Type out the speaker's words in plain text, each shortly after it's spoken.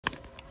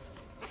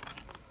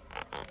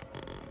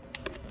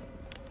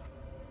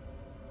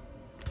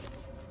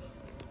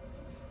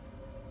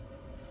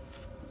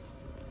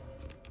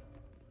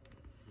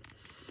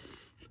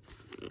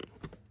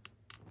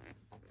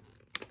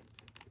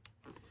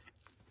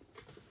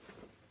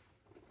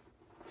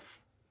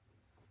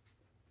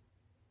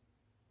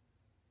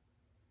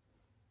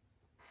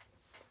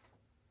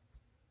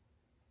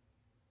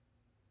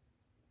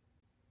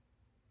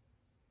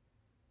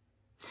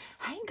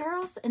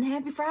girls, and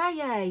happy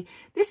Friday.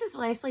 This is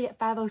Leslie at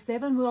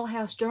 507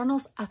 Wheelhouse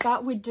Journals. I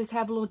thought we'd just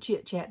have a little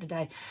chit chat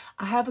today.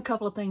 I have a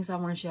couple of things I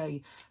want to show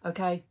you.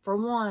 Okay, for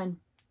one,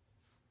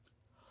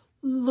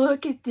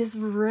 look at this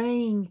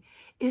ring.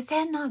 Is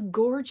that not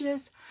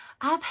gorgeous?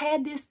 I've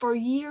had this for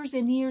years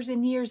and years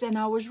and years, and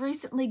I was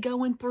recently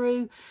going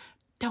through,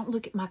 don't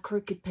look at my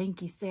crooked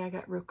pinkies. See, I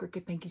got real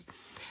crooked pinkies.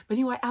 But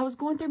anyway, I was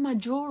going through my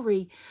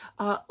jewelry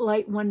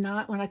late one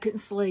night when I couldn't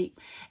sleep,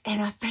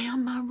 and I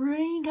found my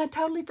ring. I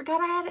totally forgot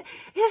I had it.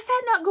 Is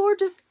that not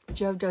gorgeous?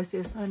 JoJo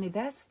says, honey,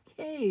 that's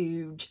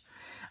huge.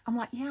 I'm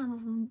like, yeah,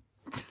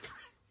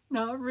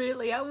 no,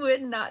 really, I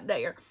would not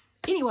dare.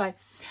 Anyway,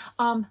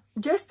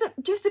 just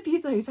a few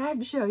things I have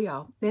to show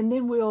y'all, and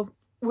then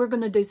we're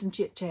gonna do some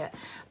chit chat.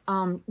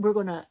 We're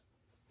gonna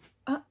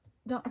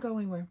don't go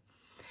anywhere.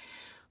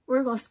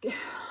 We're gonna skip.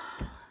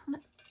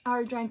 I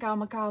already drank all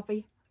my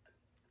coffee.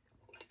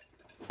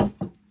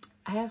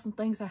 I have some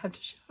things I have to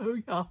show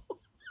y'all.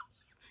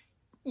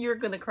 You're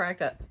gonna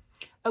crack up.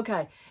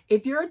 Okay,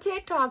 if you're a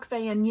TikTok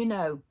fan, you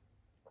know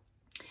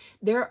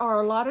there are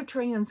a lot of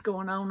trends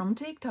going on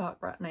TikTok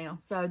right now,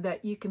 so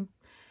that you can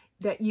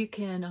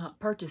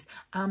purchase.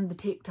 I'm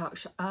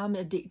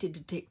addicted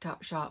to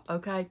TikTok shop.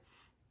 Okay,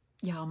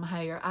 y'all, my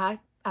hair. I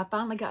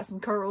finally got some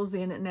curls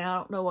in it now. I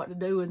don't know what to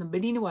do with them, but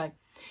anyway,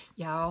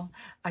 y'all,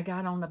 I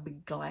got on the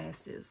big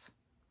glasses.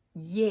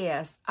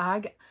 Yes,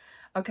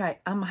 okay,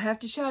 I'm gonna have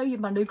to show you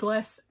my new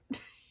glasses.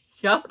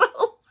 Y'all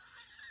don't.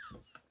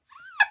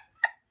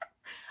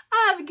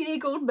 I have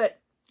giggled,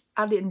 but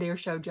I didn't dare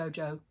show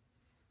JoJo.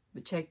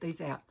 But check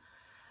these out.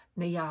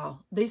 Now, y'all,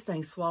 these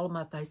things swallow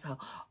my face whole.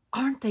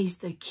 Aren't these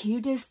the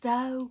cutest,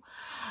 though?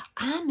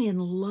 I'm in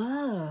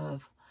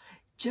love.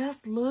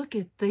 Just look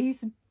at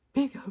these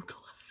big old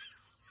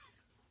glasses.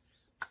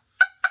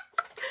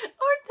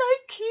 Aren't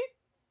they cute?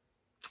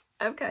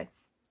 Okay,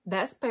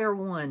 that's pair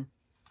one.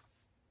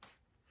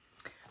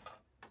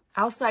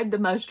 I'll save the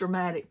most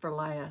dramatic for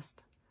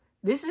last.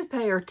 This is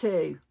pair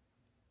two.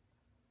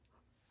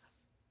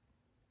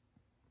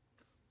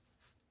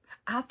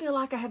 I feel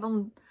like I have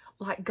on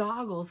like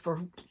goggles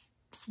for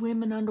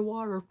swimming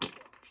underwater,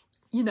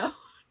 you know.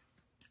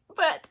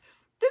 But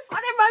this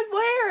one everybody's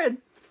wearing.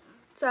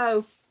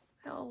 So,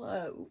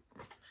 hello.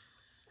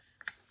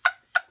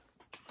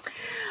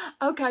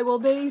 Okay, well,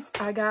 these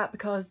I got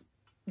because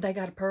they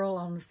got a pearl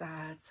on the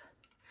sides.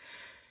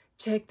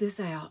 Check this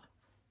out.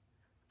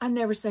 I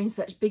never seen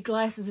such big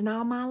glasses in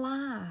all my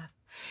life.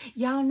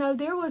 Y'all know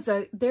there was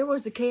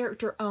a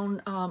character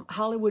on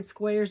Hollywood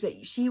Squares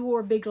that she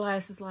wore big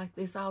glasses like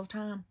this all the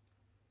time.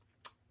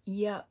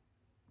 Yep.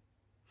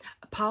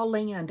 Paul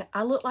Lynde.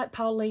 I look like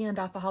Paul Lynde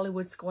off of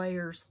Hollywood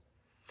Squares.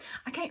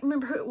 I can't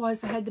remember who it was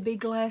that had the big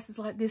glasses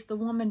like this, the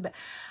woman, but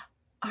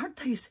aren't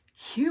these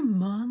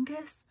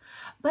humongous?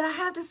 But I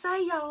have to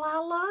say, y'all, I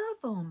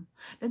love them.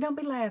 Now, don't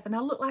be laughing. I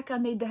look like I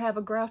need to have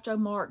a Groucho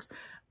Marx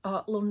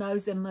little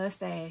nose and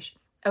mustache.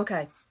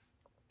 Okay.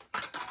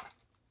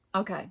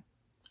 Okay.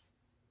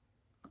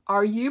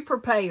 Are you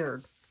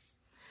prepared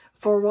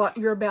for what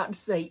you're about to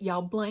see?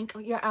 Y'all blink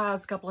your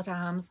eyes a couple of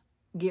times.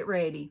 Get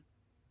ready.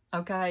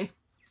 Okay?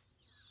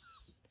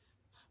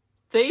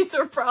 These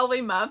are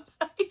probably my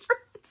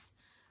favorites.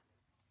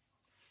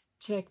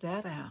 Check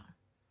that out.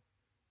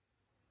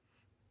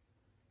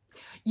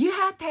 You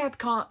have to have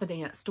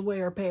confidence to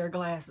wear a pair of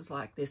glasses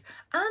like this.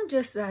 I'm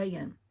just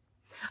saying.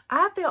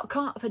 I felt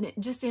confident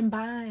just in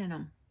buying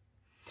them.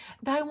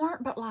 They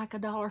weren't but like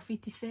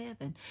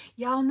 $1.57.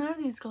 Y'all know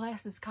these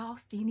glasses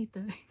cost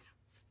anything.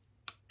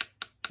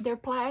 They're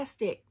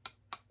plastic.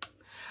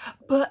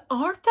 But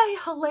aren't they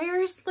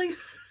hilariously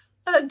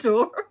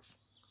adorable?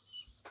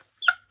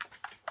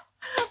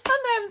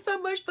 I'm having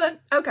so much fun.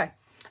 Okay.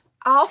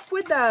 Off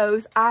with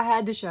those. I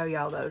had to show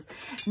y'all those.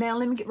 Now,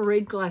 let me get my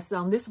reading glasses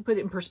on. This will put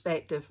it in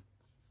perspective.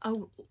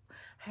 Oh,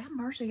 have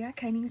mercy. I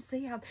can't even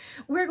see how.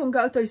 We're going to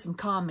go through some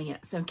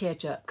comments and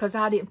catch up because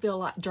I didn't feel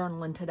like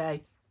journaling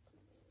today.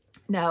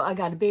 No, I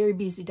got a very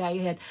busy day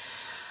ahead.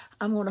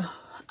 I'm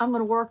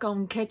gonna work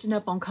on catching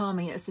up on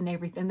comments and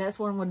everything. That's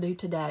what I'm gonna do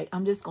today.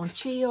 I'm just gonna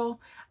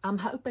chill. I'm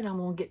hoping I'm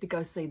gonna get to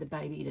go see the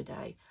baby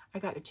today. I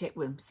got to check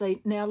with him.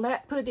 See, now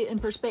that put it in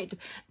perspective.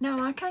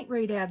 No, I can't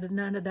read out of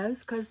none of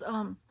those because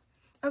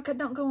okay,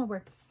 don't go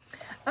anywhere.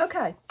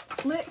 Okay,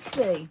 let's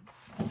see.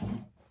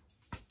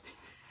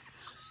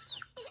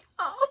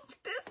 Oh,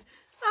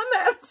 I'm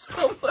having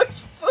so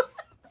much fun.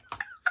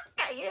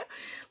 Okay, yeah.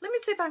 Let me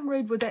see if I can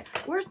read with that.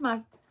 Where's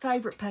my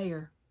favorite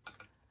pair?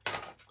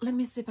 Let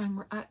me see if I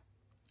can.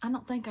 I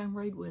don't think I can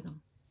read with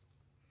them.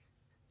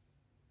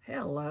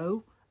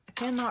 Hello. I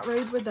cannot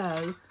read with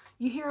those.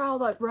 You hear all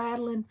that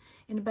rattling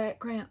in the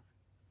background?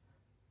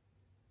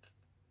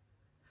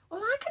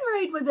 Well, I can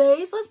read with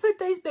these. Let's put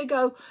these big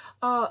old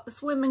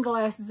swimming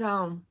glasses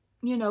on.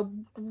 You know.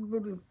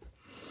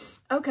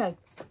 Okay.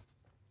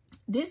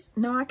 This,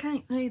 no, I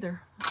can't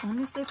neither. Let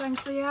me see if I can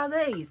see out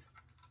of these.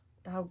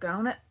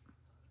 Doggone it.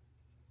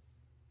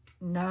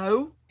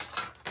 No.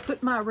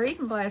 Put my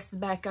reading glasses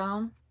back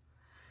on.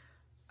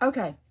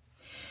 Okay.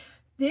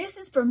 This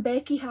is from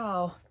Becky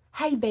Hall.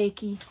 Hey,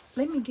 Becky,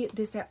 let me get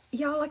this out.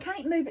 Y'all, I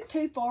can't move it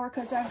too far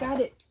because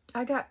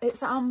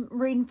I'm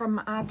reading from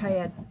my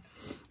iPad.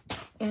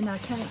 And I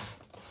can't.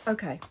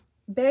 Okay.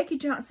 Becky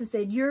Johnson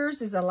said,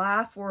 yours is a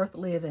life worth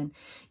living.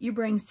 You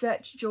bring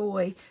such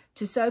joy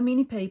to so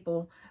many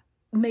people.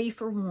 Me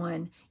for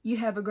one. You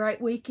have a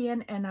great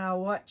weekend, and I'll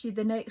watch you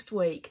the next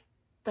week.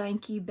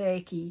 Thank you,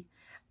 Becky.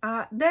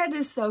 That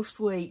is so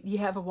sweet. You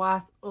have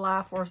a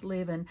life worth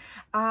living.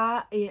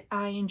 I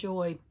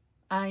enjoy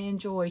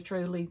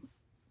truly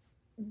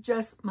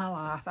just my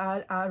life.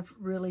 I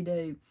really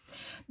do.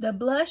 The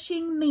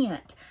Blushing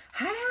Mint.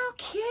 How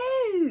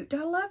cute.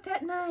 I love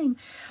that name.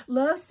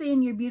 Love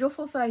seeing your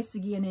beautiful face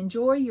again.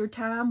 Enjoy your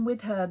time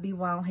with hubby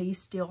while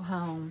he's still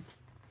home.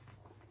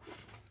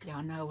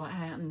 Y'all know what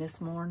happened this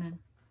morning?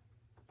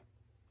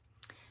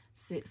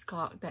 6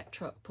 o'clock, that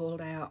truck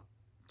pulled out.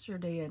 Sure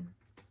did.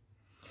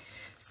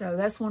 So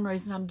that's one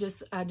reason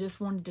I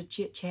just wanted to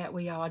chit-chat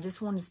with y'all. I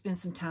just wanted to spend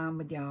some time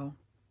with y'all.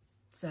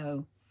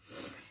 So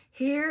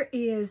here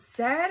is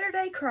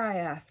Saturday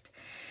Craft.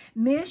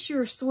 Miss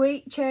your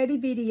sweet, chatty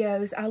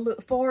videos. I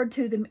look forward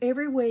to them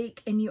every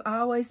week, and you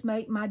always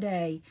make my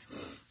day.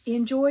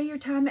 Enjoy your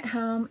time at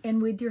home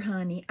and with your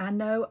honey. I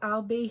know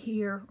I'll be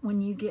here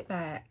when you get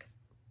back.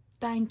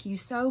 Thank you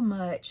so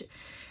much,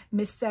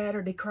 Miss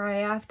Saturday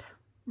Craft.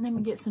 Let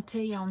me get some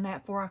tea on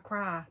that before I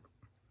cry.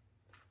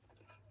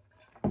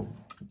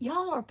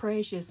 Y'all are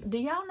precious. Do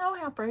y'all know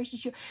how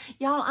precious you are?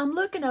 Y'all, I'm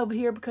looking over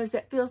here because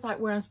that feels like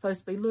where I'm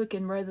supposed to be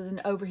looking rather than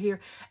over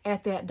here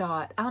at that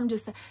dot.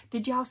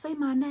 Did y'all see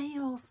my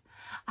nails?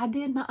 I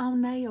did my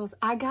own nails.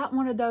 I got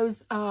one of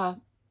those, y'all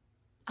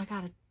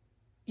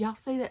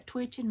see that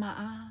twitch in my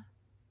eye?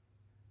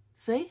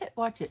 See it?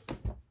 Watch it.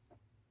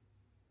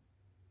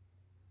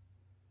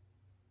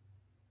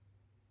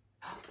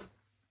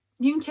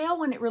 You can tell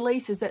when it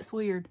releases. That's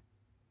weird.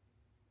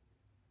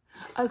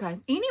 Okay,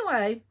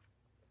 anyway.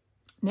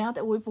 Now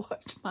that we've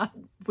watched my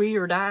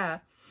weird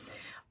eye,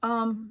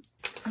 I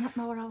don't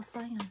know what I was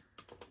saying.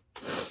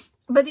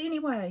 But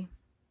anyway,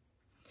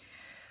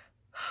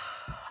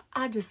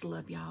 I just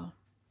love y'all.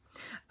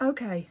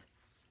 Okay.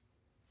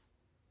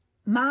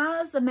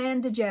 Miles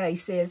Amanda J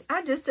says,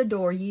 I just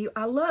adore you.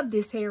 I love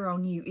this hair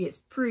on you. It's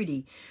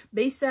pretty.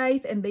 Be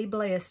safe and be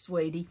blessed,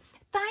 sweetie.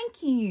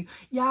 Thank you.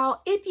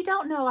 Y'all, if you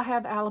don't know, I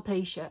have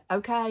alopecia,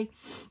 okay?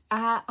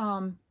 I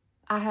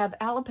have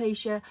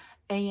alopecia,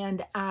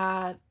 and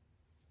I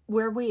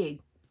wear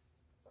wig,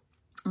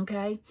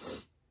 okay?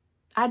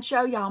 I'd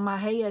show y'all my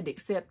head,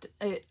 except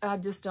I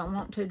just don't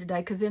want to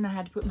today because then I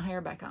had to put my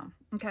hair back on,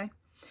 okay?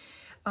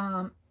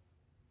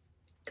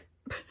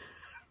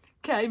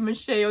 Okay,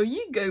 Michelle,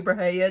 you goober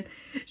head.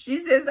 She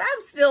says,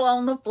 I'm still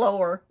on the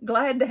floor.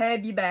 Glad to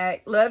have you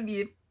back. Love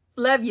you.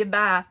 Love you.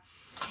 Bye.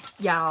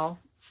 Y'all,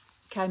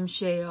 okay,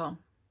 Michelle,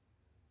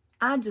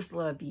 I just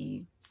love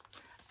you.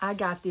 I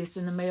got this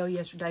in the mail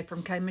yesterday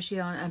from K.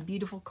 Michelle, a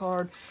beautiful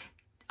card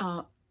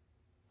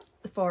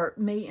for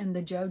me and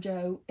the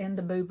JoJo and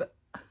the Booba.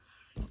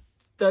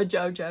 The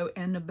JoJo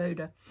and the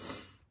Buddha.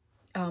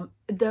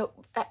 The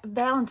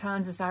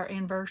Valentine's is our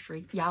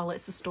anniversary. Y'all,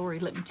 it's a story,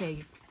 let me tell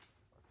you.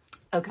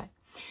 Okay,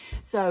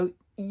 so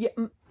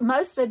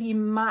most of you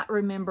might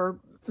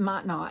remember,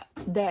 might not,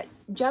 that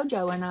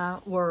JoJo and I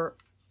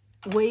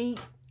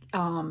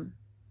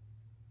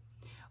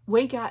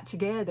we got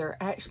together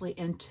actually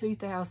in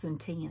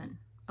 2010,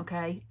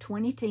 okay?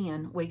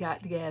 2010, we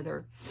got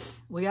together.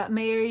 We got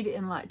married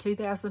in like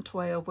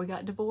 2012. We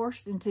got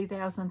divorced in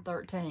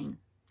 2013,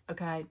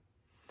 okay?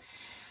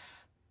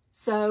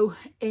 So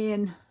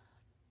in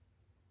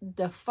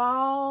the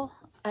fall,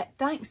 at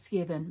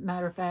Thanksgiving,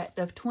 matter of fact,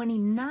 of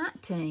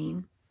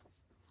 2019,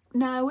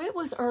 no, it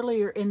was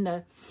earlier in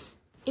the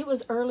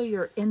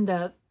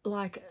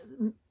like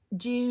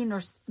June or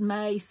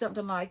May,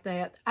 something like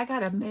that. I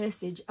got a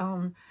message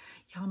on,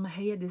 y'all, my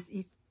head is,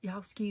 y'all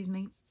excuse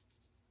me,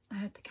 I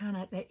have to kind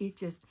of, that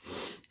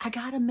itches. I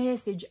got a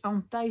message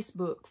on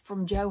Facebook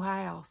from Joe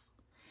House,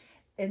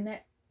 and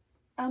that,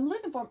 I'm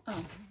looking for,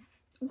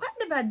 what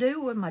did I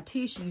do with my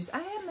tissues? I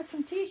had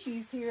some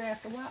tissues here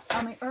after a while,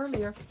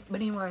 earlier, but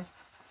anyway,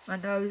 my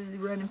nose is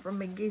running from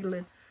me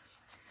giggling.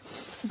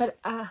 But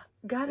I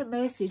got a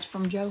message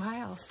from Joe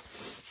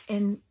House,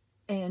 and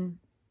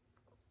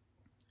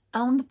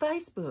on the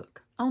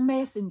Facebook, on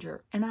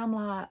Messenger, and I'm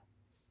like,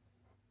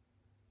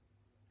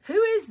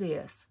 who is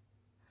this?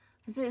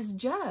 He says,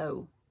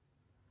 Joe.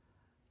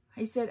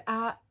 He said,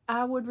 I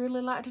would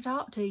really like to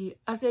talk to you.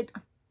 I said,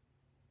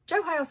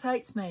 Joe House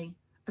hates me.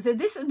 I said,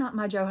 this is not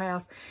my Joe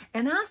House.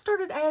 And I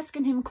started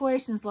asking him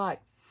questions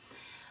like,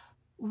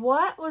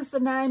 what was the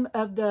name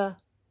of the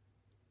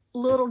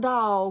little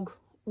dog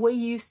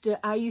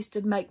I used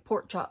to make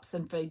pork chops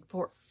and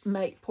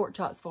make pork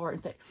chops for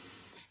and feed?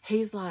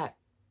 He's like,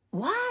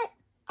 what?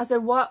 I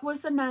said, what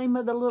was the name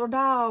of the little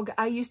dog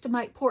I used to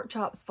make pork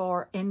chops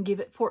for and give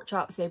it pork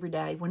chops every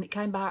day when it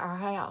came by our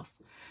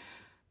house?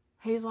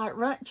 He's like,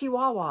 Runt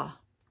Chihuahua.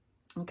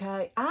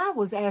 Okay, I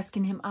was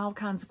asking him all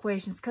kinds of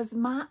questions because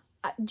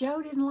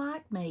Joe didn't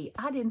like me.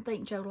 I didn't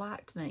think Joe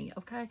liked me,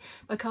 okay?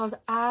 Because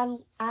I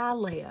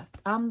left.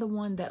 I'm the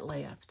one that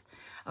left,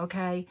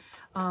 okay?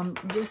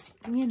 Just,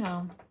 you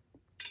know,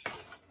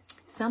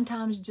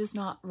 sometimes just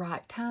not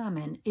right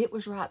timing. It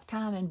was right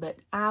timing, but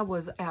I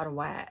was out of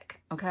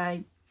whack,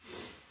 okay?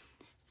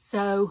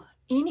 So,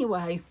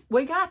 anyway,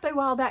 we got through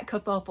all that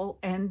kerfuffle,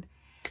 and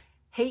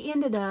he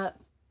ended up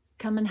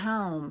coming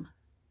home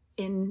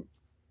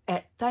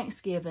at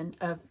Thanksgiving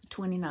of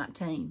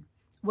 2019.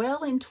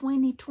 Well, in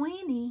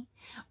 2020,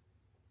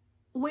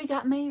 we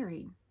got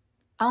married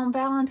on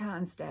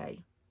Valentine's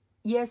Day.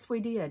 Yes, we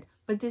did,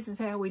 but this is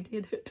how we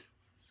did it.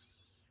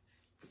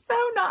 So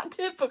not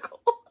typical.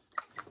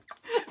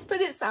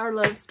 But it's our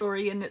love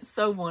story, and it's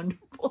so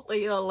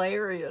wonderfully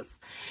hilarious.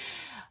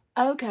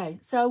 Okay,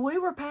 so we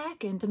were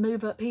packing to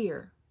move up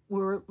here. We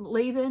were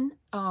leaving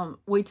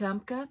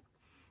Wetumpka,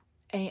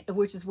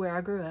 which is where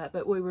I grew up,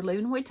 but we were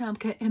leaving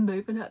Wetumpka and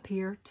moving up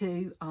here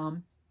to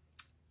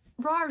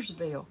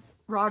Rogersville.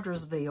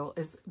 Rogersville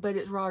but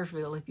it's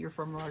Rogersville. If you're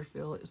from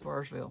Rogersville, it's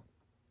Rogersville.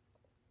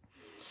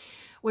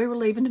 We were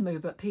leaving to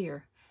move up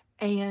here,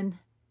 and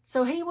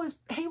so he was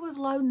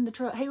loading the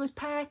truck. He was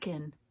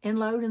packing and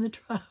loading the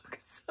truck.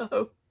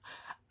 So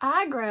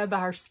I grab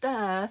our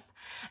stuff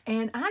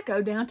and I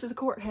go down to the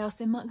courthouse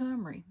in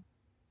Montgomery,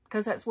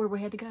 because that's where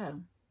we had to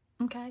go.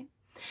 Okay,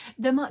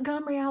 the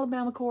Montgomery,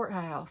 Alabama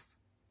courthouse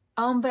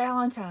on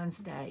Valentine's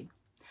Day,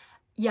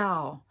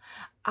 y'all.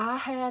 I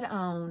had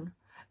on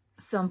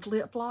some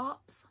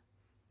flip-flops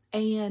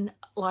and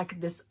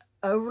like this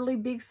overly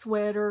big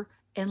sweater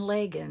and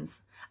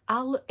leggings.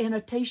 And a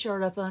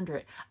t-shirt up under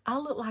it. I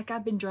look like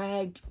I've been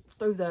dragged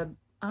through the,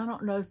 I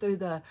don't know,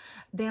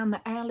 down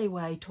the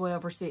alleyway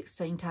 12 or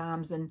 16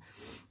 times, and,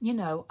 you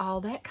know,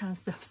 all that kind of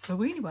stuff.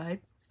 So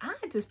anyway, I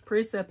just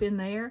press up in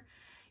there,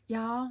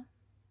 y'all.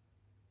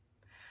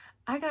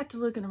 I got to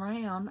looking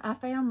around.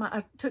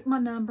 I took my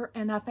number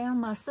and I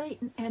found my seat,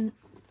 and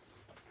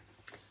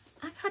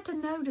I got to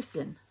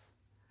noticing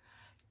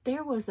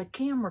there was a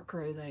camera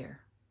crew there.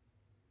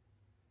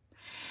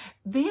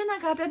 Then I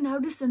got to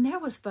noticing there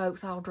was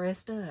folks all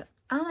dressed up.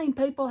 I mean,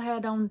 people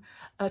had on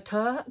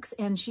tux,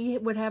 and she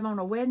would have on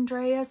a wedding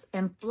dress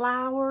and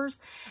flowers,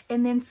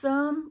 and then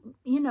some,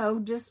 you know,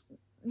 just,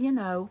 you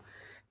know.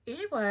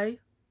 Anyway,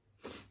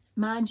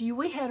 mind you,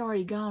 we had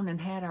already gone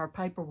and had our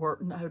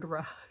paperwork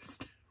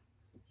notarized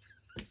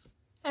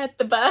at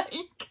the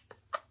bank.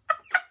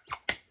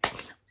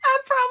 I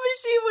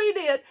promise you we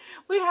did.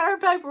 We had our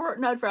paperwork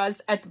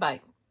notarized at the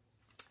bank.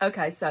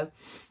 Okay, so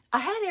I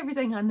had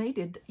everything I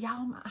needed.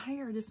 Y'all, my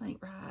hair just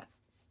ain't right.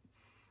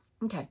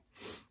 Okay.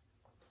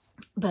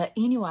 But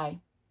anyway,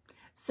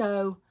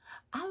 so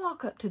I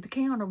walk up to the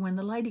counter. When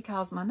the lady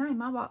calls my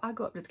name, I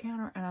go up to the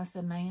counter and I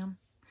said, "Ma'am,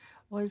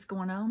 what is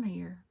going on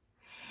here?"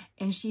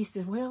 And she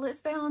said, "Well,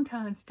 it's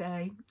Valentine's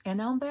Day.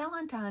 And on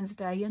Valentine's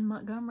Day in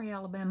Montgomery,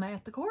 Alabama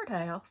at the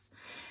courthouse,"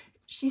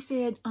 she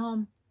said,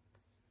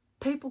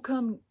 people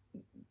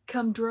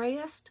come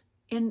dressed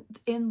and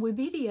we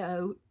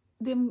video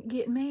them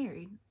getting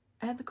married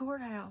at the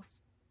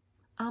courthouse.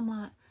 I'm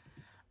like,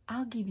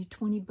 "I'll give you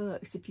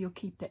 $20 if you'll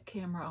keep that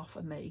camera off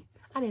of me."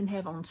 I didn't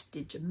have on a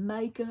stitch of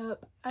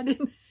makeup. I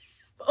didn't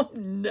have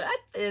on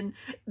nothing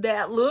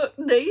that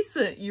looked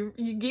decent. You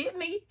get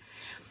me?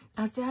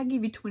 I said, "I'll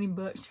give you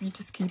 $20 if you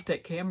just keep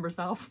that cameras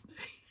off of me."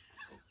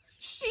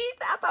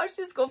 I thought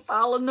she was going to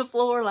fall on the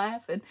floor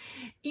laughing.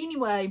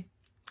 Anyway,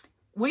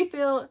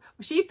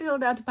 she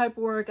filled out the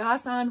paperwork. I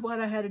signed what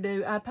I had to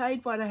do. I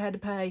paid what I had to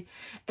pay.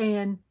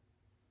 And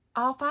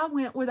off I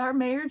went with our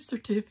marriage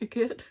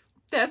certificate.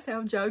 That's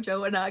how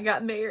JoJo and I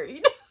got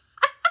married.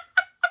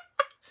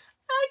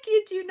 I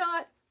kid you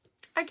not.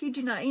 I kid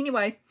you not.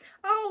 Anyway,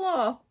 oh,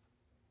 Lord.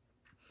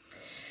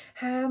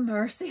 Have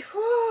mercy.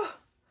 Whew.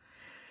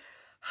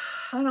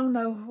 I don't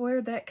know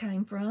where that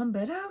came from,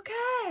 but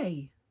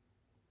okay.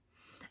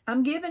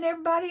 I'm giving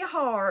everybody a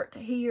heart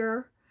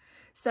here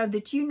so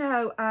that you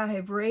know I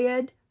have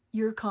read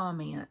your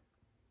comment.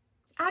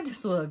 I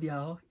just love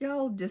y'all.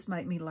 Y'all just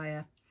make me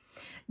laugh.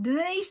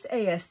 Denise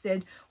S.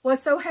 said,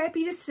 "Was so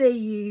happy to see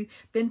you.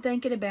 Been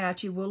thinking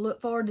about you. We'll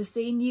look forward to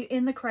seeing you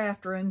in the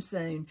craft room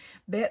soon.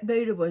 Bet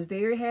Buddha was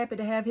very happy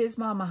to have his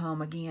mama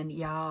home again."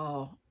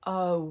 Y'all.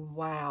 Oh,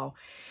 wow.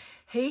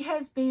 He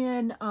has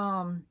been,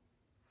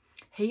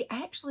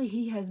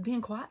 he has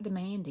been quite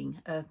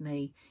demanding of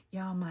me.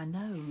 Y'all, my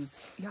nose.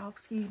 Y'all,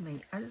 excuse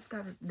me. I just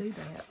got to do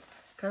that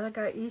because I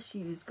got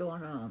issues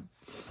going on.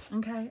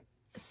 Okay.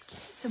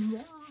 Excuse him.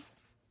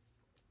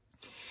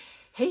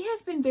 He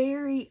has been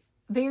very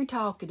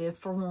talkative,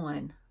 for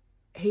one.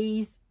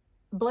 He's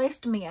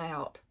blessed me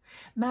out.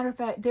 Matter of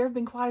fact, there have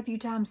been quite a few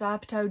times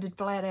I've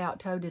flat out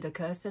toted a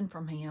cussing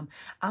from him.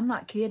 I'm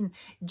not kidding.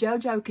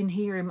 JoJo can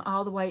hear him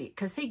all the way,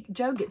 because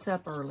Joe gets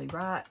up early,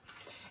 right?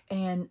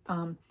 And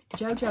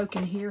JoJo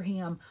can hear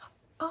him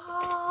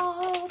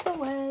all the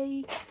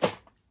way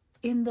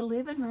in the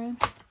living room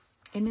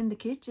and in the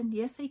kitchen.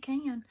 Yes, he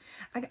can.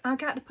 I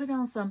got to put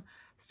on some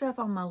stuff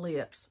on my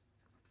lips.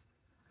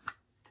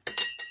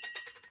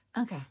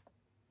 Okay.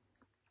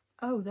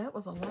 Oh, that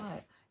was a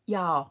lot.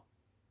 Y'all,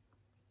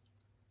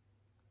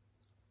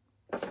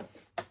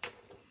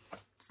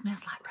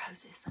 Smells like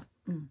roses.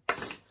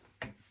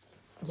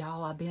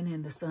 Y'all, I've been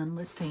in the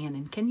sunless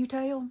tanning. Can you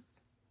tell?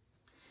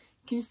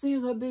 Can you see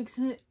that big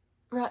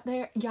right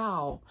there?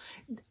 Y'all,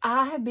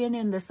 I have been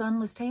in the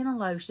sunless tanner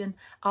lotion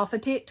off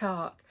of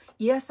TikTok.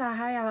 Yes, I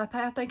have.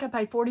 I think I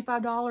paid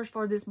 $45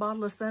 for this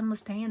bottle of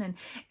sunless tanning,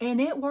 and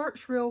it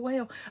works real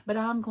well. But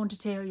I'm going to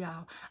tell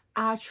y'all,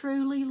 I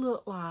truly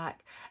look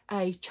like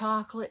a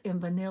chocolate and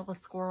vanilla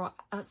swirl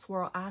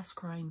ice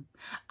cream.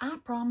 I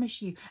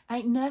promise you,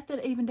 ain't nothing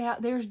evened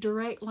out. There's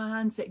direct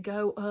lines that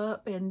go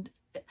up, and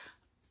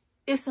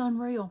it's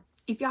unreal.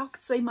 If y'all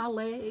could see my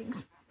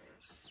legs,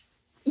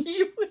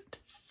 you would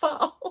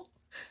fall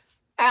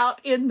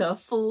out in the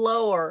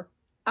floor.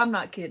 I'm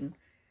not kidding.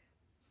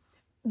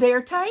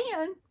 They're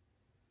tan.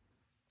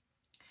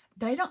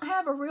 They don't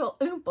have a real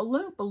Oompa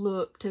Loompa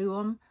look to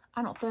them,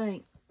 I don't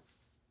think.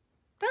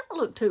 They don't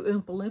look too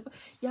Oompa Loompa.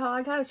 Y'all,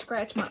 I gotta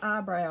scratch my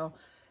eyebrow.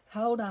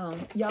 Hold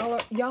on.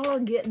 Y'all are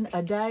getting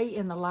a day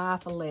in the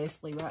life of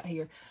Leslie right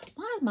here.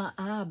 Why is my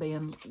eye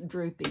being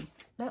droopy?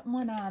 That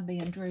one eye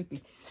being droopy.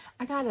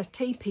 I got a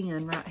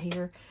T-pin right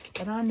here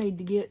that I need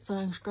to get so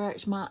I can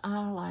scratch my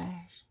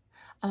eyelash.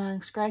 I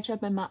can scratch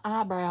up in my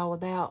eyebrow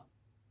without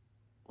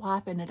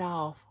wiping it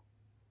off.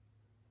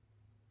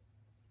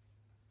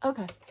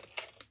 Okay.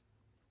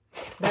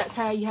 That's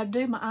how you have to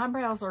do my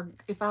eyebrows, or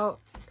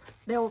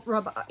they'll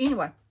rub,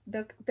 anyway,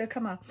 they'll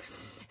come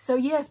off. So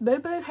yes, Boo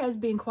Boo has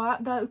been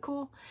quite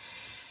vocal.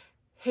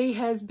 He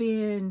has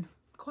been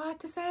quite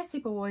the sassy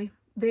boy,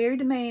 very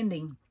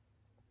demanding.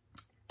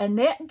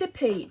 Annette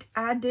DePete,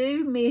 I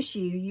do miss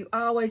you. You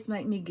always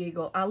make me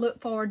giggle. I look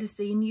forward to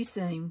seeing you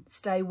soon.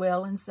 Stay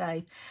well and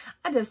safe.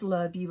 I just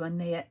love you,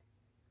 Annette.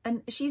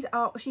 And she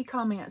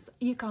comments,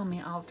 you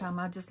comment all the time.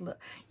 I just love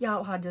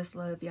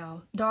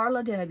y'all.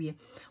 Darla W.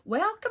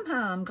 Welcome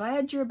home.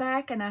 Glad you're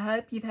back, and I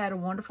hope you've had a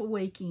wonderful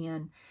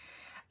weekend.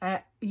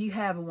 You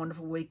have a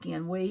wonderful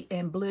weekend.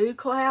 And blue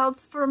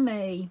clouds for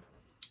me.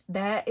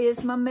 That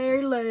is my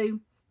Mary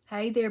Lou.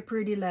 Hey there,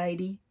 pretty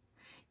lady.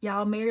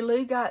 Y'all, Mary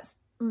Lou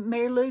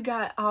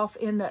got off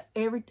in the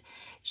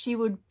she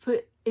would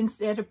put,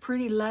 instead of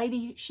pretty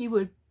lady, she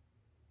would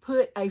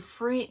put a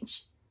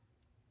French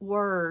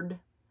word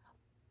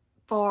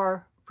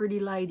for pretty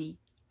lady.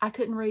 I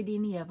couldn't read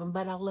any of them,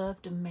 but I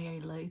loved them,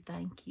 Mary Lou.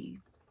 Thank you.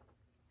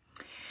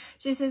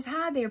 She says,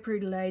 hi there,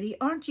 pretty lady.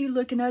 Aren't you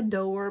looking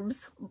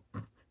adorbs?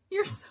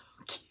 You're so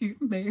cute,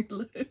 Mary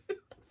Lou.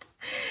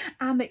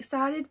 I'm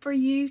excited for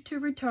you to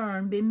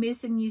return. Been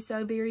missing you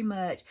so very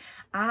much.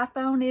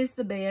 iPhone is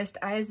the best,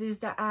 as is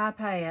the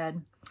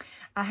iPad.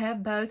 I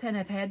have both and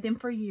have had them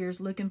for years.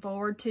 Looking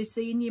forward to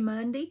seeing you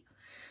Monday.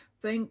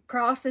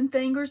 Crossing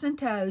fingers and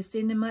toes.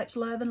 Sending much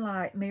love and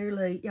light. Mary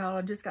Lou. Y'all,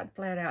 I just got to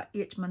flat out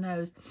itch my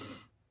nose.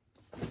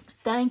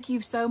 Thank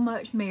you so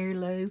much, Mary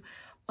Lou.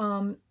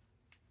 Y'all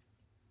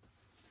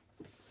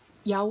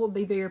will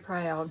be very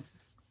proud.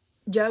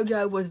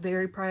 JoJo was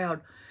very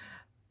proud.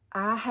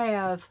 I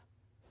have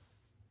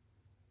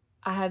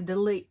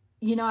deleted,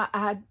 you know,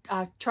 I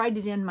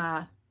traded in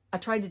my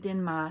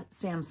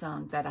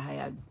Samsung that I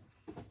had.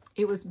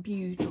 It was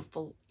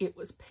beautiful. It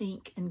was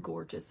pink and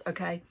gorgeous,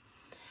 okay?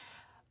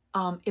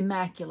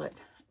 Immaculate.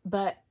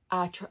 But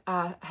I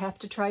have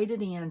to trade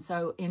it in,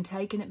 so in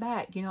taking it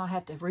back, you know, I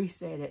have to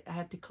reset it. I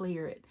have to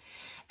clear it.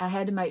 I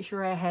had to make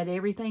sure I had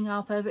everything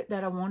off of it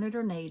that I wanted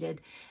or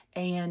needed,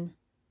 and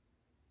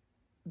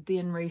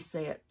then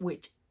reset,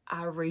 which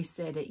I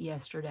reset it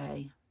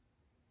yesterday.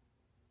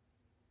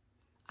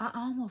 I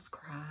almost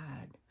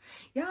cried.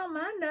 Y'all,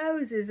 my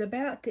nose is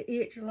about to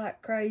itch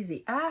like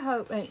crazy. I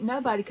hope ain't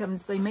nobody come to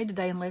see me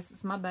today unless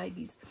it's my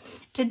babies.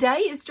 Today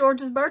is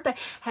Georgia's birthday.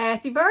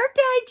 Happy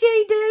birthday,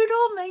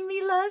 G-Doodle.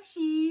 Mimi loves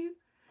you.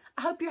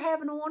 I hope you're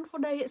having a wonderful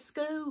day at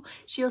school.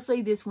 She'll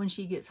see this when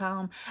she gets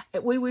home.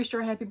 We wished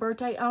her a happy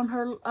birthday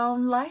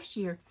on last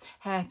year.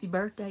 Happy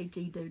birthday,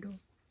 G-Doodle.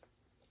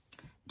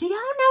 Do y'all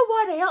know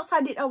what else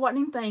I did? I wasn't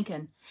even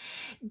thinking.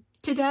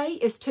 Today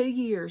is 2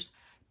 years.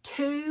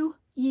 2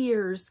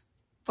 years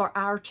for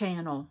our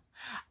channel.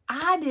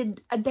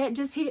 That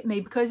just hit me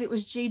because it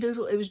was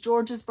G-Doodle. It was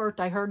Georgia's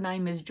birthday. Her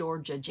name is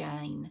Georgia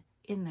Jane.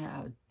 Isn't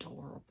that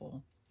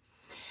adorable?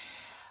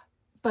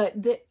 But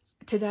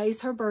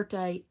today's her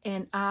birthday,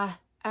 and I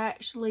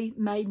actually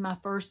made my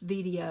first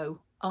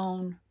video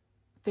on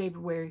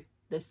February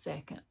the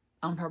 2nd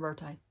on her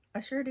birthday.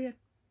 I sure did.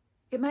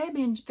 It may have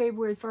been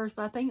February 1st,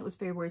 but I think it was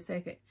February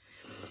 2nd.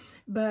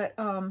 But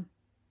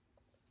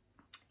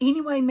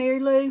anyway, Mary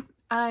Lou,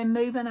 I'm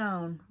moving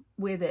on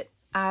with it.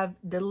 I've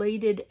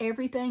deleted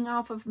everything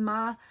off of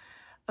my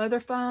other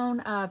phone.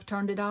 I've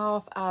turned it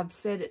off. I've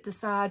set it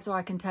aside so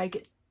I can take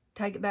it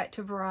back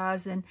to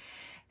Verizon.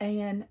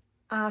 And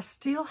I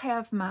still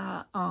have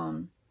my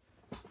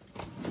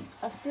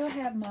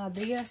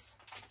this.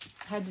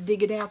 I had to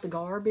dig it out the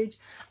garbage.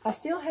 I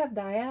still have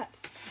that,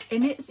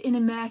 and it's in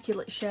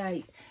immaculate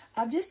shape.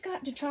 I've just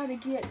got to try to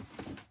get,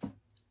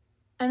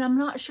 and I'm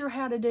not sure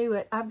how to do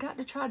it. I've got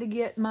to try to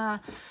get my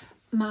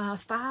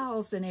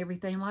files and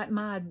everything, like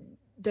my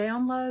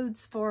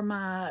downloads for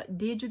my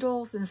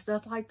digitals and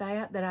stuff like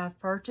that I've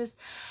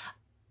purchased.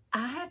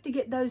 I have to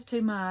get those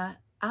to my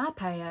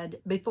iPad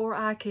before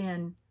I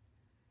can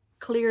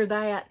clear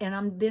that,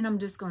 and then I'm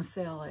just going to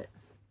sell it.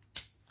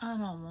 I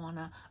don't want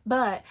to,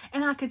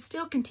 and I could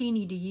still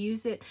continue to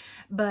use it,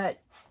 but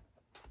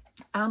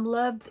I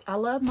love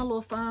my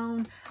little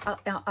phone.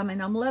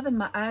 I'm loving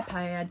my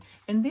iPad,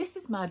 and this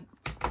is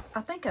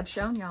I think I've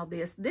shown y'all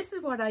this. This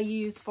is what I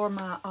use for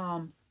my,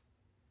 isn't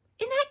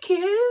that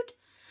cute?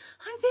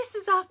 Like, this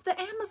is off the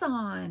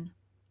Amazon.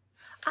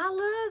 I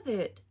love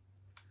it.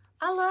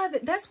 I love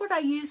it. That's what I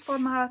use for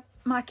my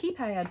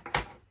keypad,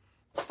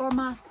 for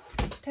my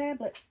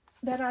tablet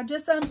that I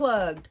just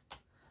unplugged.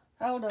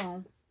 Hold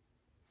on.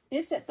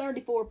 It's at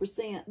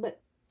 34%, but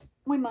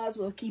we might as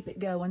well keep it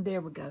going.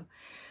 There we go.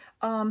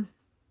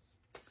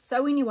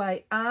 So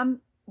anyway,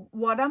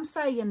 what I'm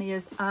saying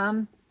is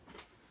I'm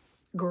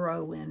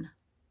growing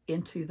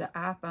into the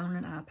iPhone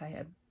and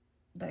iPad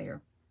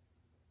there.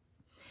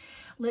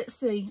 Let's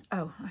see.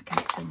 Oh, I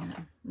can't see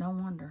nothing. No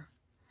wonder.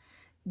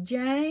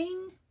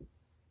 Jane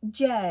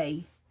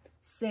J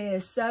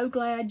says, so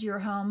glad you're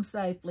home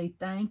safely.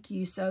 Thank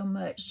you so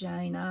much,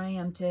 Jane. I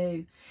am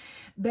too.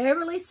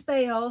 Beverly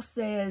Spell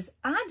says,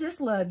 I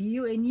just love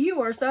you, and you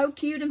are so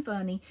cute and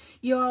funny.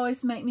 You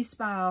always make me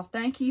smile.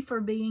 Thank you for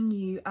being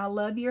you. I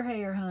love your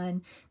hair,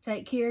 hun.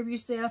 Take care of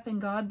yourself,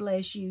 and God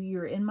bless you.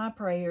 You're in my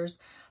prayers.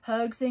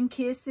 Hugs and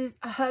kisses.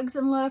 Hugs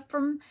and love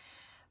from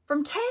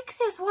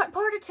Texas. What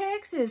part of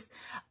Texas?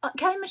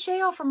 Kay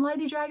Michelle from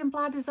Lady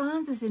Dragonfly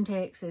Designs is in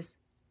Texas.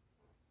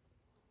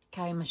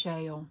 Kay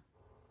Michelle.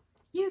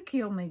 You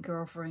kill me,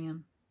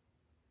 girlfriend.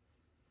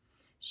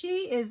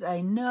 She is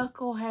a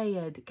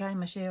knucklehead, Kay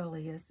Michelle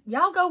is.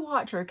 Y'all go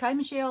watch her. Kay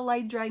Michelle,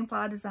 Lady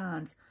Dragonfly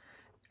Designs.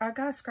 I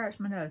gotta scratch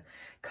my nose.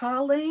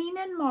 Colleen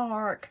and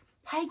Mark.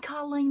 Hey,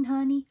 Colleen,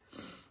 honey.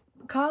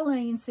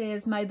 Colleen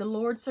says, may the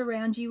Lord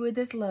surround you with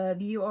his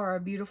love. You are a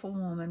beautiful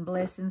woman.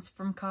 Blessings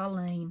from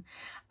Colleen.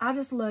 I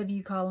just love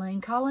you,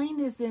 Colleen. Colleen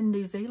is in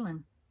New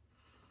Zealand.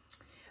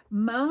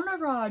 Mona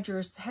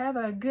Rogers, have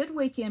a good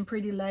weekend,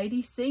 pretty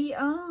lady. See you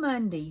on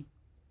Monday.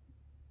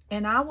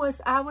 And I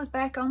was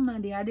back on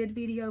Monday. I did a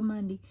video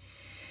Monday.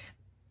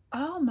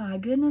 Oh my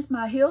goodness,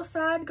 my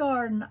hillside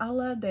garden. I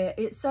love that.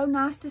 It's so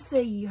nice to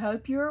see you.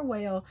 Hope you're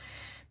well.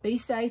 Be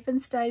safe and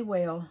stay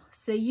well.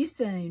 See you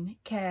soon,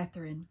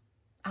 Catherine.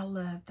 I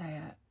love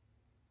that.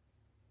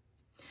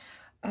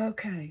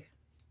 Okay.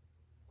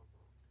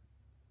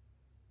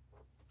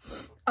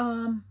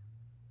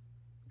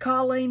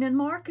 Colleen and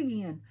Mark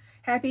again.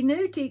 Happy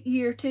New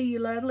Year to you,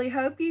 lovely.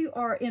 Hope you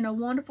are in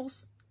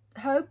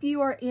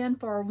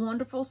for a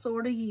wonderful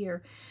sort of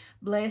year.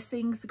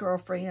 Blessings,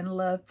 girlfriend.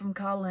 Love from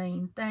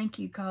Colleen. Thank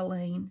you,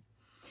 Colleen.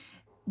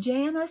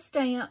 Jana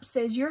Stamp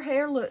says, your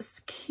hair looks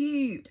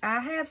cute.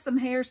 I have some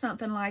hair,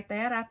 something like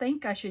that. I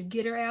think I should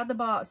get her out of the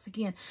box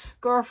again.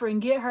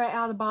 Girlfriend, get her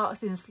out of the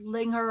box and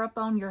sling her up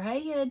on your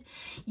head.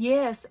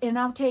 Yes, and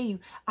I'll tell you,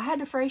 I had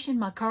to freshen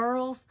my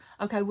curls.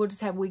 Okay, we'll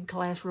just have wig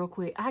class real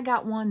quick. I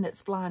got one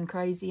that's flying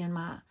crazy in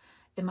my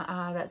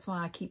eye. That's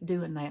why I keep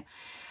doing that.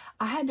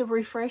 I had to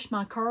refresh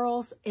my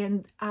curls,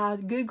 and I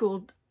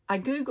YouTubed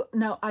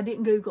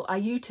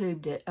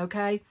it,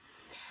 okay?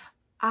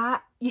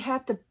 You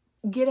have to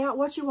get out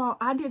what you want.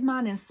 I did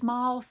mine in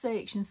small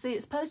sections. See,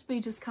 it's supposed to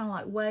be just kind of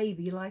like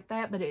wavy like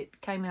that, but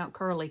it came out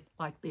curly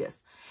like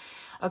this,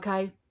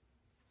 okay?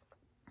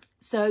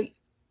 So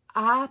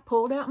I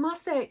pulled out my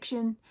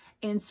section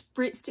and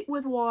spritzed it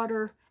with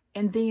water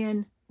and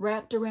then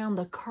wrapped around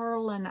the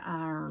curling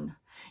iron.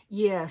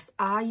 Yes,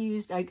 I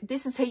used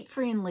this is heat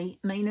friendly,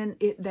 meaning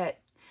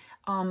that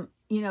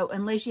you know,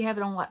 unless you have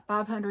it on like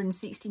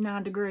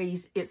 569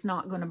 degrees, it's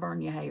not going to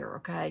burn your hair,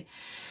 okay?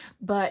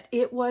 But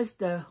it was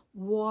the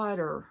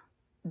water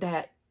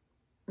that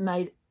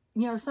made,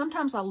 you know,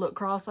 sometimes I look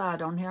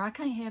cross-eyed on here. I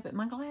can't have it.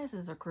 My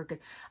glasses are crooked.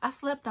 I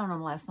slept on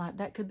them last night.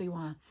 That could be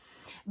why.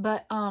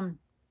 But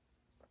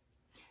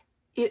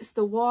it's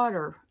the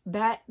water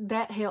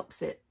that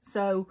helps it.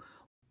 So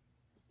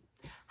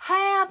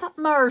have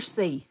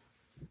mercy.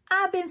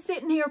 I've been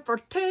sitting here for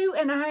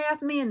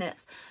 2.5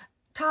 minutes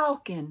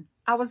talking.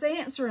 I was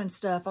answering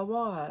stuff. I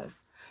was.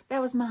 That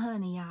was my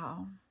honey,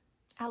 y'all.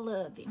 I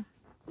love him.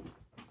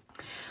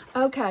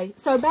 Okay,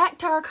 so back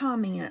to our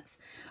comments.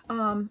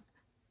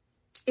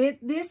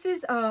 This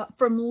is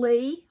from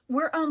Lee.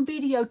 We're on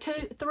video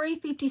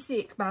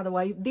 356, by the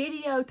way.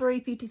 Video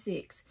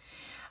 356.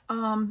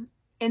 And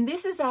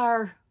this is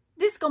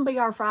gonna be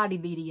our Friday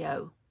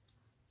video.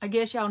 I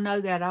guess y'all know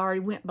that. I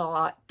already went by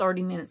like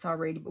 30 minutes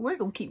already, but we're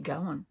gonna keep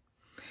going.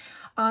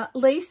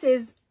 Lee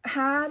says,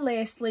 hi,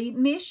 Leslie.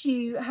 Miss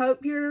you.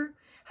 Hope you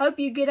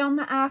get on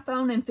the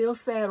iPhone and feel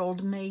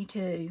settled. Me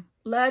too.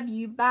 Love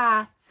you.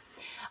 Bye.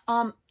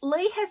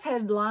 Lee has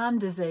had Lyme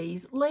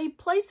disease. Lee,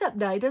 please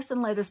update us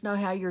and let us know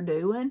how you're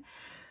doing.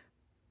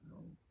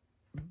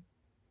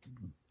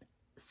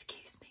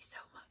 Excuse me so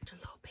much. A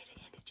little bit of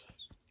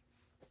indigestion.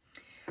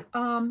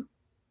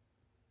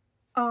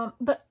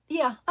 But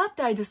yeah,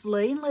 update us,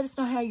 Lee, and let us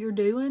know how you're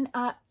doing.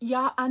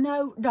 Yeah, I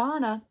know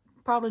Donna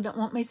probably don't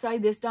want me to say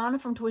this. Donna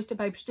from Twisted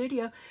Paper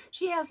Studio,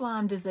 she has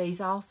Lyme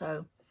disease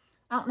also.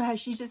 I don't know how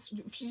she just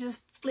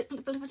flip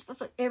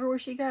everywhere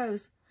she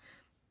goes.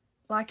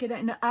 Like it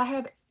ain't. I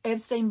have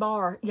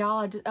Epstein-Barr,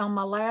 y'all. On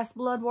my last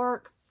blood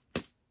work,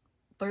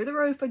 through the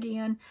roof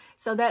again.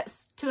 So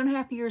that's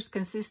 2.5 years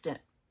consistent.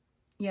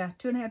 Yeah,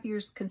 2.5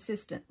 years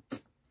consistent.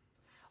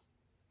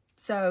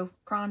 So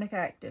chronic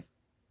active.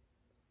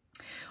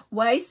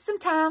 Waste some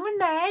time with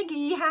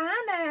Maggie.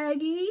 Hi,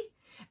 Maggie.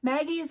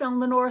 Maggie is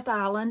on the North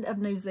Island of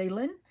New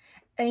Zealand,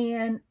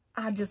 and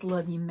I just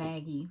love you,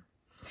 Maggie.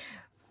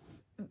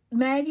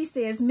 Maggie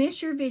says,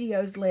 miss your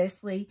videos,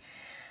 Leslie.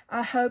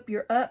 I hope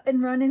you're up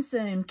and running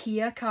soon.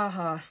 Kia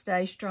kaha.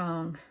 Stay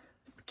strong.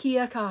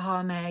 Kia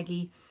kaha,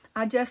 Maggie.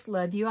 I just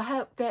love you. I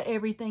hope that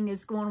everything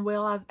is going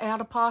well. I've been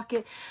out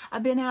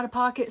of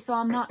pocket, so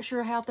I'm not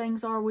sure how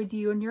things are with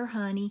you and your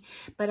honey,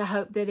 but I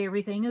hope that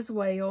everything is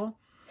well.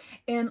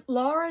 And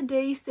Laura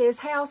D says,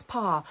 how's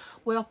Pa?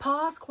 Well,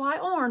 Pa's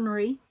quite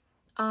ornery.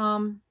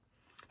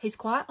 He's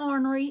quite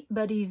ornery,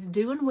 but he's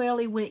doing well.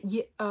 He went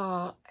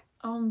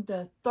on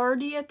the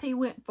 30th, he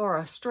went for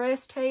a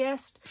stress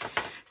test.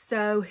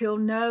 So he'll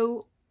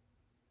know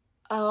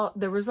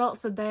the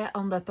results of that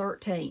on the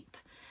 13th.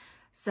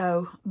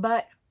 So,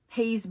 but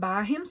he's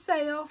by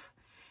himself.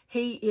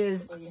 He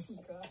is. Oh, yeah, you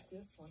got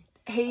this one.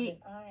 I've been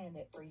eyeing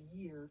it for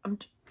years.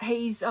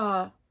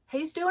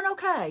 He's doing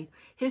okay.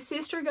 His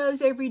sister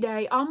goes every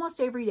day, almost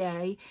every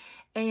day,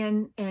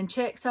 and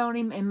checks on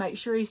him and makes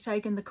sure he's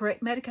taking the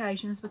correct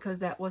medications, because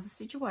that was a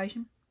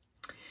situation.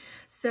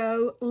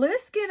 So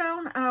let's get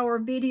on our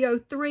video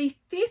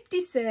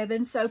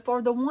 357. So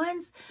for the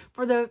ones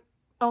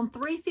on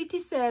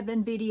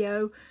 357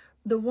 video,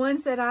 the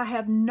ones that I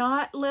have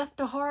not left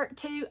a heart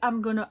to,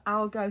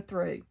 I'll go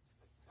through.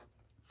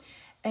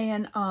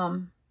 And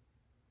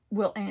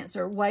we'll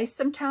answer. Waste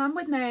some time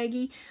with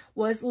Maggie.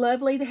 Was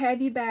lovely to have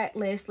you back,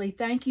 Leslie.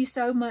 Thank you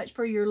so much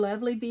for your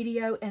lovely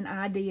video and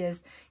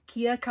ideas.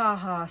 Kia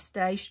kaha.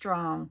 Stay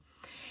strong.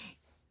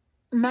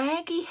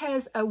 Maggie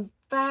has a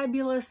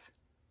fabulous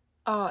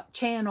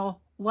channel,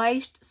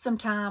 Waste Some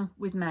Time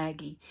with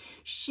Maggie.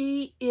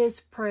 She is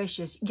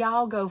precious.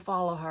 Y'all go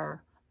follow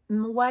her.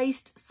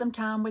 Waste Some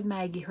Time with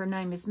Maggie. Her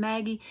name is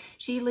Maggie.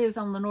 She lives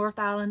on the North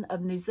Island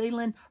of New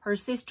Zealand. Her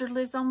sister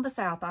lives on the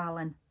South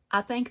Island.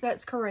 I think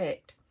that's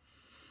correct.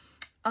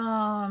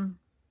 Gretchen,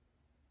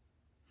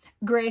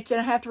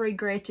 I have to read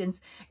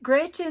Gretchen's.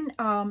 Gretchen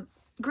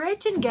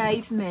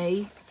gave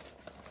me,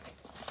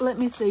 let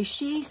me see,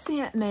 she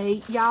sent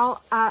me,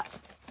 y'all,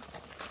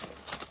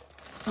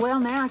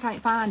 well, now I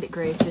can't find it,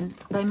 Gretchen.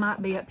 They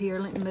might be up here.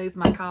 Let me move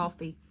my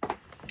coffee.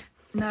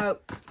 No,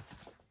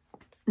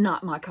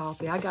 not my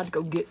coffee. I got to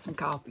go get some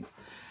coffee.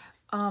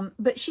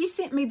 But she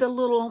sent me the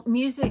little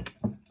music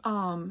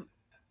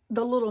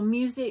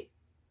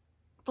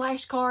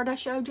flashcard I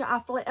showed you. I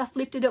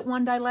flipped it up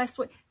one day last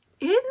week.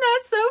 Isn't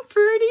that so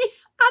pretty?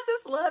 I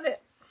just love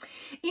it.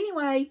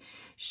 Anyway,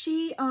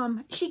 she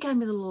gave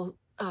me the little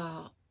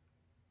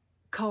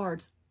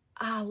cards.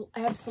 I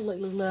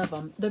absolutely love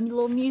them. The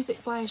little music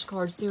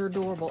flashcards, they're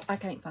adorable. I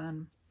can't find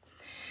them.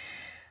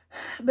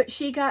 But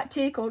she got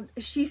tickled.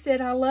 She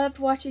said, I loved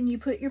watching you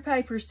put your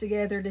papers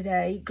together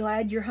today.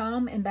 Glad you're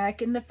home and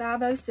back in the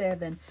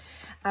 507.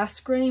 I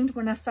screamed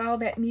when I saw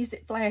that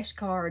music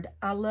flashcard.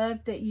 I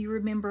love that you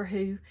remember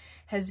who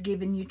has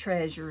given you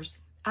treasures.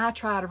 I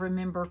try to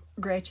remember,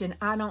 Gretchen.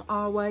 I don't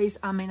always.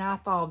 I mean, I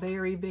fall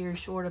very, very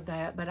short of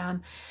that. But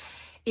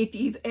if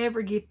you've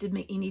ever gifted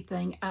me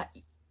anything,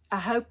 I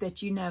hope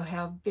that you know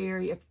how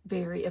very,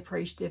 very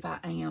appreciative I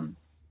am.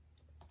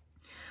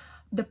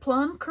 The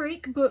Plum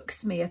Creek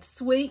Booksmith,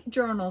 sweet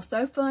journal.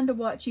 So fun to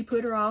watch you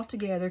put her all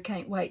together.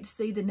 Can't wait to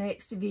see the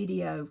next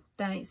video.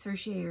 Thanks for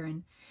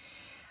sharing.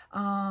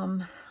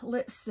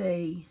 Let's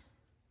see.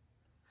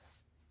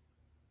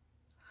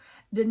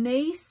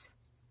 Denise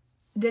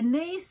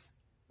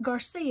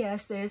Garcia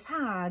says,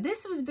 hi,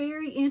 this was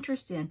very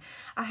interesting.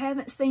 I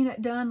haven't seen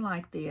it done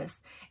like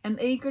this. I'm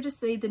eager to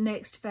see the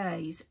next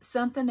phase.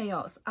 Something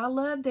else. I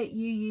love that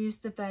you use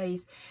the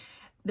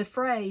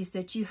phrase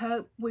that you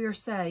hope we are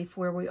safe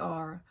where we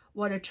are.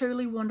 What a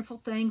truly wonderful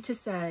thing to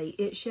say.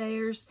 It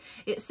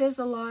says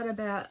a lot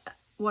about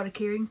what a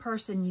caring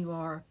person you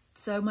are.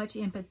 So much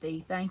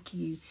empathy. Thank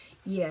you.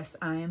 Yes,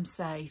 I am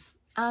safe.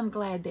 I'm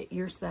glad that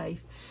you're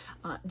safe,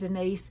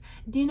 Denise.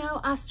 Do you know,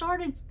 I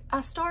started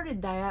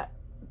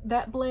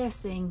that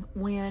blessing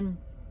when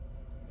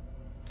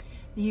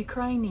the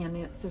Ukrainian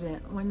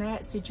incident, when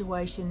that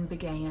situation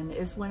began,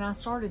 is when I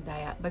started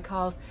that,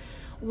 because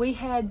we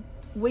have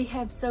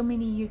so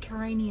many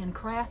Ukrainian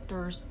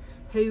crafters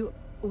who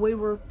we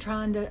were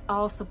trying to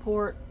all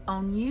support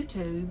on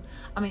YouTube.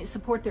 I mean,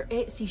 support their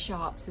Etsy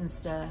shops and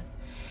stuff.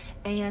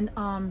 And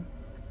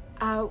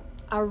I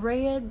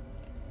read,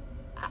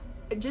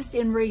 just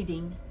in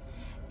reading,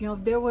 you know,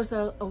 there was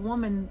a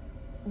woman,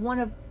 one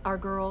of our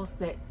girls,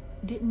 that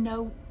didn't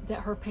know that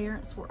her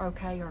parents were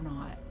okay or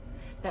not.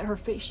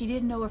 She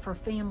didn't know if her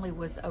family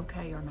was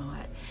okay or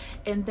not.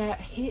 And that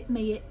hit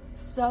me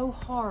so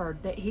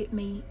hard, that hit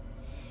me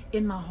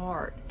in my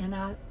heart.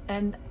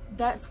 And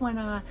that's when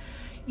I,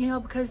 you know,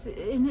 because,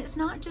 and it's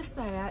not just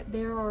that,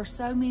 there are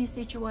so many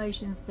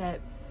situations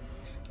that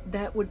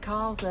would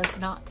cause us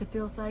not to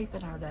feel safe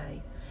in our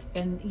day.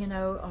 And, you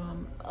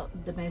know,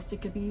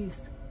 domestic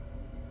abuse.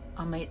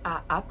 I mean,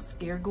 I'm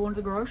scared going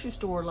to the grocery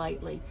store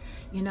lately.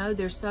 You know,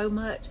 there's so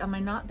much. I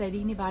mean, not that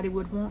anybody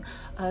would want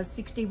a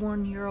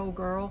 61-year-old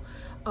girl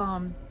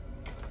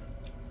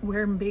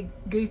wearing big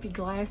goofy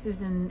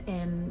glasses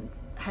and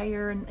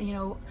hair, and, you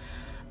know,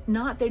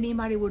 not that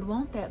anybody would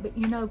want that, but,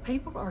 you know,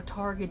 people are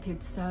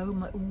targeted so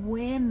much.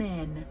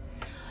 Women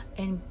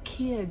and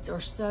kids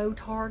are so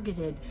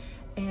targeted,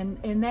 and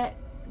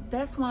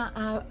that's why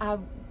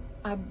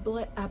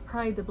I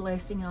pray the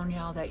blessing on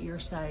y'all that you're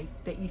safe,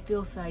 that you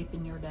feel safe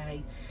in your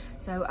day.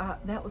 So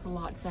that was a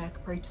lot to say I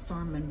could preach a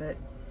sermon,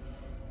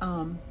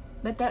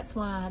 but that's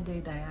why I do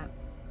that.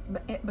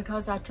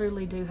 Because I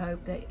truly do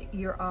hope that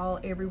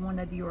every one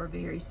of you are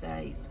very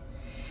safe.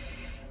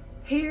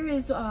 Here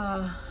is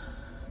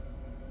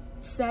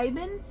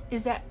Sabin.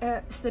 Is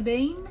that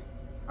Sabine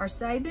or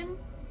Sabin?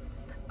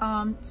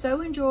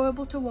 So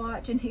enjoyable to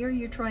watch and hear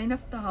your train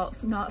of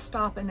thoughts, not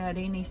stopping at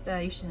any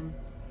station.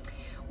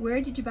 Where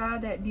did you buy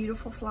that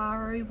beautiful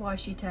flowery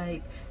washi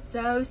tape?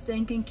 So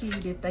stinking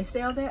cute. If they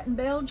sell that in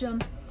Belgium,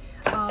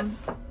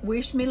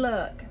 wish me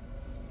luck.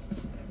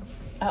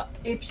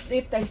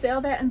 If they sell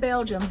that in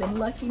Belgium, then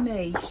lucky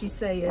me, she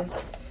says.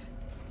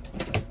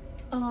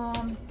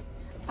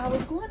 I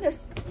was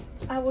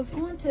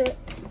going to,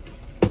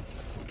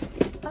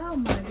 oh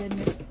my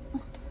goodness.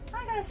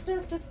 I got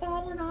stuff just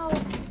falling all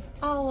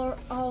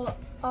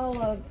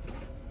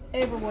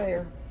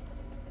everywhere.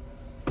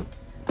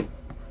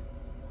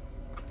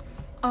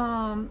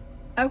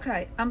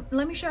 Okay,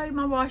 let me show you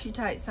my washi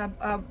tapes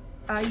I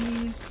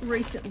used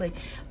recently.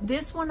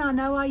 This one, I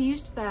know I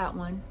used that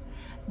one.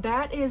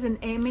 That is an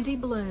Amity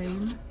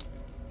Bloom.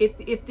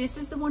 If this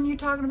is the one you're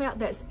talking about,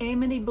 that's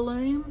Amity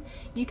Bloom.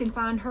 You can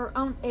find her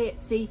on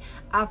Etsy.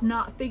 I've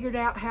not figured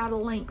out how to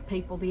link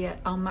people yet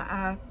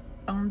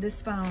on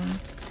this phone.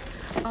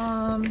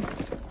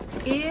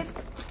 If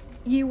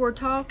you were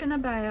talking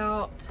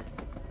about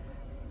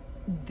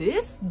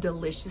this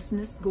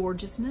deliciousness,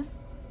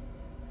 gorgeousness,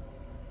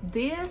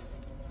 this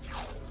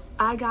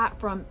I got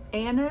from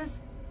Anna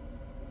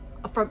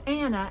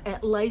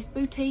at Lace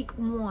Boutique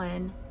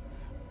 1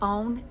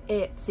 on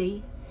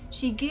Etsy.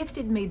 She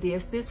gifted me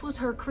this. This was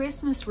her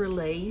Christmas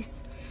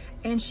release,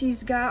 and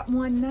she's got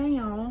one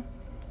now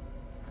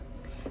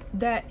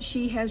that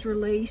she has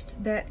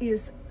released that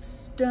is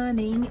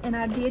stunning, and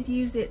I did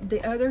use it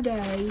the other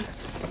day.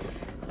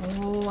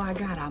 Oh, I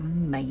got a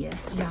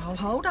mess, y'all.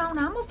 Hold on,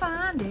 I'm gonna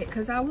find it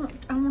because I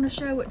want to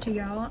show it to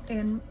y'all,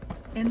 and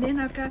then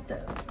I've got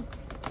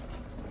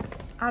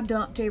I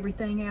dumped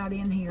everything out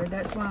in here.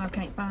 That's why I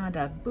can't find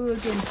a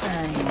boogin'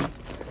 thing.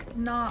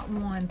 Not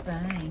one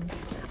thing.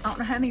 I don't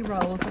know how many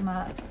rolls am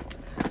I.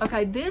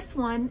 Okay, this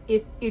one,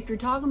 if you're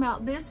talking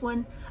about this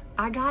one,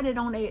 I got it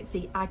on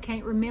Etsy. I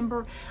can't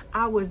remember.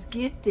 I was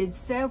gifted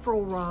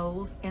several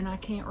rolls, and I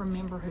can't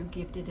remember who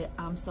gifted it.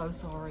 I'm so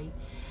sorry.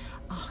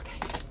 Okay.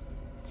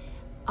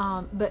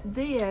 But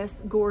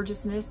this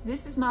gorgeousness,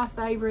 this is my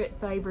favorite,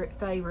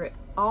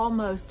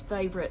 almost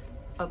favorite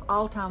of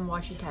all time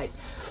washi tape.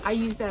 I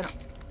use that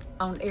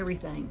on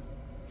everything.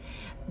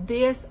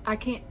 This, I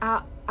can't,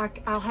 I'll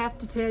have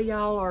to tell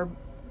y'all or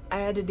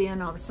add it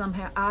in or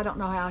somehow. I don't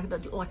know how,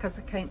 like I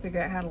can't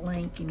figure out how to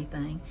link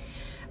anything.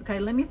 Okay,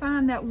 let me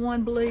find that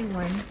one blue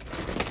one.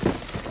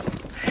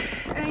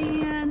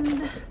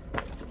 And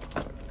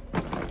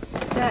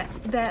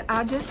that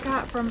I just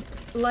got from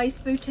Lace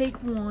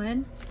Boutique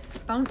 1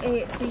 on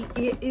Etsy.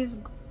 It is,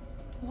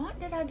 what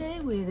did I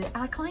do with it?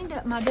 I cleaned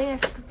up my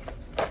desk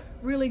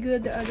really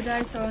good the other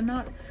day, so I'm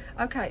not,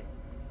 okay,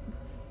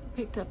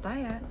 picked up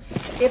that.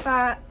 If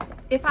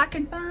I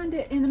can find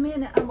it in a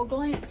minute, I will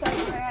glance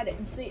over at it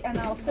and see, and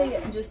I'll see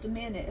it in just a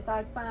minute if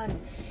I can find it.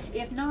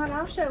 If not,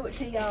 I'll show it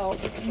to y'all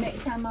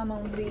next time I'm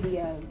on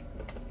video.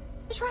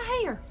 It's right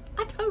here.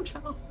 I told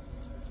y'all.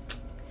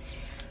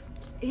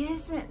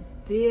 Isn't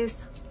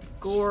this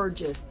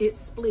gorgeous? It's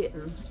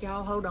splitting.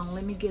 Y'all, hold on.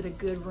 Let me get a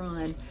good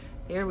run.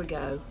 There we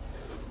go.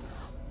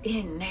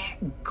 Isn't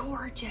that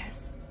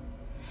gorgeous?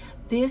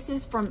 This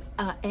is from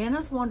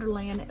Anna's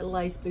Wonderland at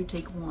Lace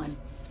Boutique 1.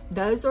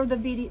 Those are the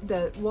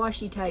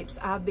washi tapes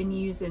I've been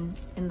using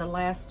in the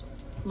last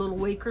little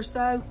week or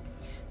so.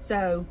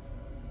 So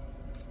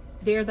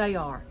there they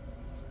are.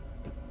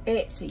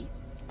 Etsy.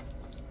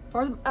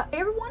 For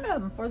every one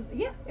of them.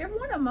 Every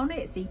one of them on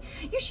Etsy.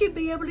 You should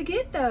be able to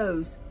get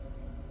those.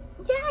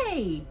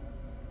 Yay!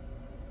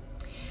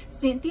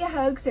 Cynthia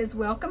Hogue says,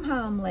 welcome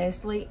home,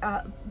 Leslie.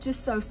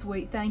 Just so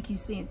sweet. Thank you,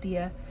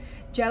 Cynthia.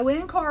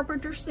 Joanne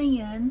Carpenter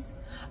sends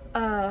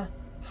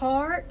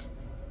heart,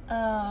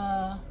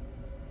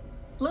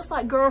 looks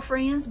like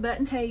girlfriends,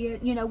 button head,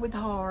 you know, with the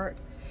heart.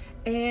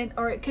 And,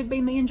 or it could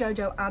be me and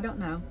JoJo, I don't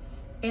know.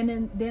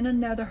 And then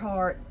another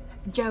heart.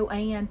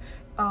 Joanne,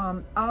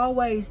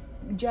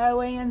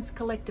 Joanne's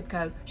Collective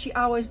Code. She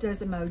always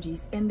does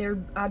emojis,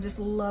 and I just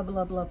love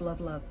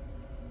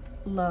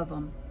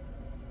them.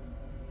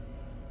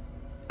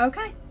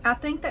 Okay, I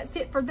think that's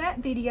it for that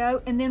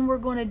video. And then we're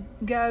going to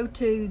go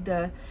to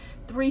the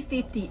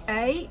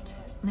 358.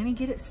 Let me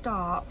get it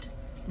stopped.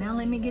 Now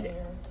let me get it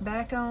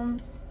back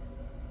on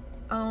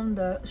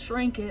the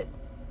shrink it.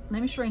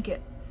 Let me shrink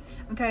it.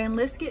 Okay, and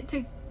let's get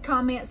to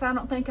comments. I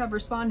don't think I've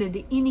responded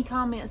to any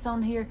comments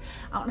on here.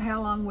 I don't know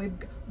how long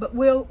but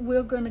we'll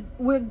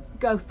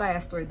go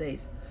fast through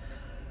these.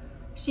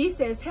 She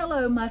says,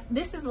 hello,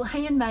 this is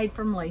handmade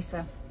from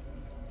Lisa.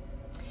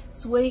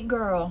 Sweet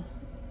girl.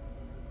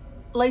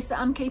 Lisa,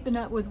 I'm keeping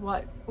up with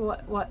what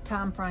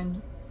time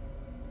frame.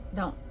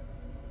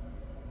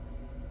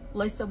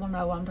 Lisa will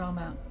know what I'm talking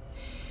about.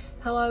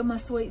 Hello, my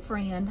sweet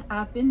friend.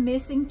 I've been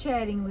missing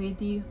chatting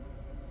with you.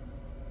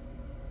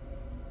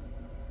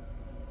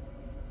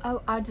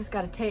 Oh, I just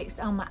got a text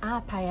on my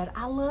iPad.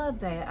 I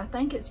love that. I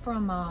think it's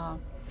from, I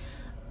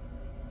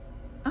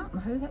don't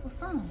know who that was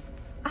from.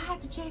 I have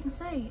to check and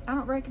see. I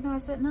don't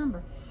recognize that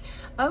number.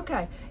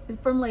 Okay,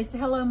 it's from Lisa.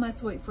 Hello, my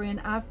sweet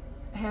friend. I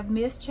have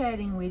missed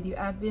chatting with you.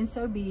 I've been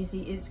so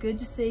busy. It's good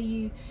to see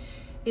you.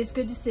 It's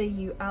good to see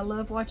you. I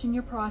love watching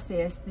your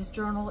process. This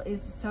journal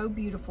is so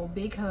beautiful.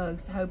 Big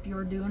hugs. Hope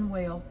you're doing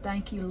well.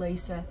 Thank you,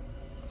 Lisa.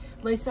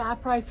 Lisa, I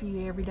pray for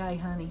you every day,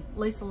 honey.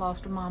 Lisa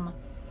lost her mama.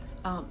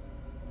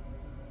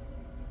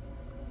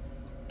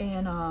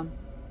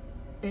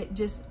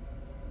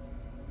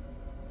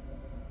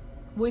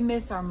 We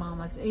miss our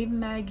mamas. Even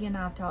Maggie and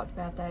I have talked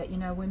about that. You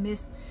know, we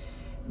miss,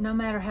 no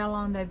matter how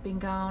long they've been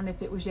gone,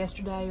 if it was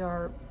yesterday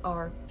or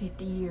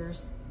 50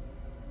 years,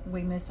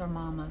 we miss our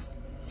mamas.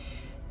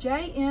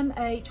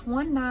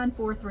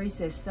 JMH1943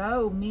 says,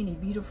 so many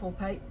beautiful,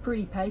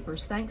 pretty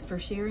papers. Thanks for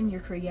sharing your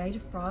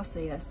creative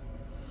process.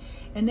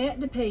 Annette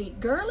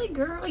DePete,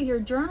 girly, your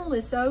journal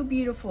is so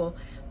beautiful.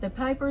 The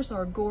papers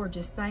are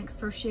gorgeous. Thanks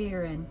for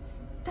sharing.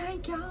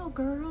 Thank y'all,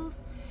 girls.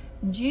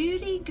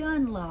 Judy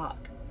Gundlock,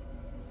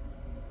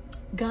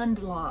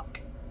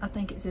 I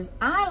think it says,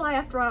 I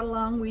laughed right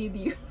along with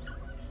you.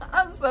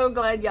 I'm so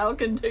glad y'all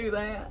can do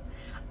that.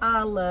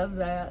 I love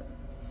that.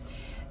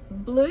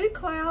 Blue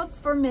Clouds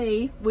for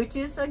Me, which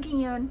is,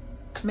 again,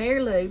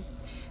 Mary Lou.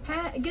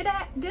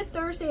 Good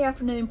Thursday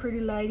afternoon, pretty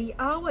lady.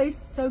 Always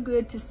so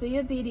good to see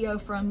a video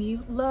from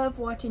you. Love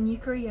watching you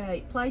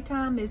create.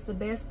 Playtime is the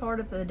best part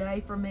of the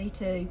day for me,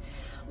 too.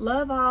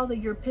 Love all of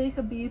your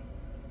peekaboo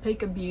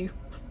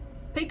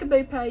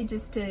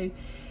pages, too.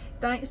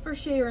 Thanks for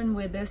sharing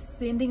with us.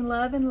 Sending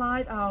love and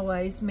light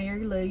always.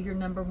 Mary Lou, your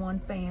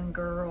 #1 fan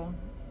girl.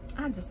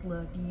 I just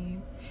love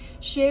you.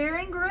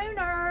 Sharon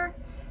Gruner.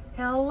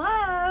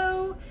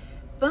 Hello.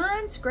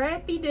 Fun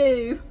scrappy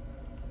do.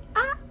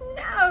 I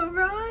know,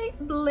 right?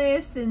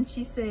 Blessings,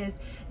 she says.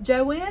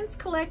 Joanne's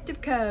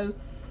Collective Co.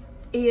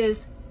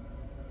 is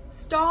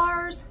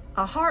stars,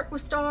 a heart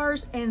with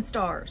stars, and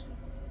stars.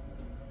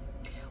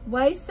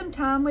 Waste some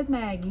time with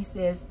Maggie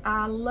says,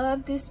 I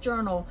love this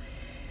journal.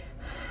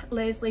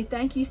 Leslie,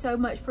 thank you so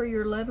much for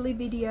your lovely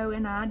video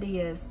and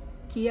ideas.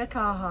 Kia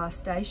kaha,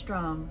 stay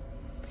strong.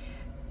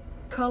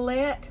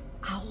 Colette,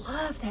 I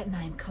love that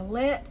name,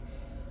 Colette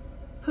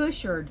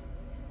Pushard.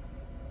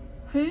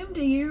 Whom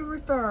do you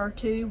refer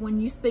to when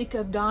you speak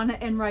of Donna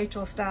and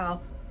Rachel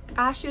style?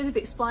 I should have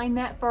explained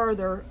that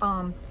further,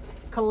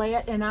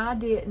 Colette, and I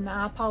didn't.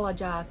 I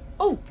apologize.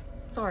 Oh,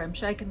 sorry, I'm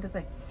shaking the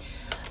thing.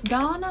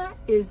 Donna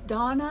is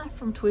Donna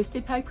from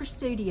Twisted Paper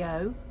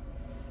Studio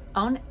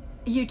on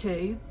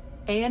YouTube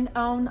and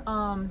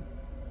on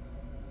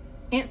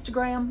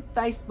Instagram,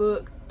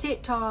 Facebook,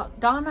 TikTok.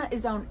 Donna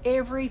is on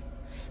every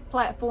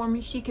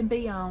platform she can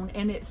be on,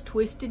 and it's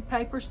Twisted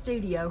Paper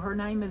Studio. Her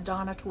name is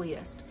Donna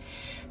Twist.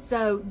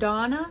 So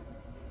Donna,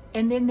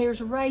 and then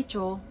there's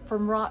Rachel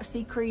from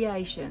Roxy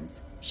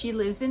Creations. She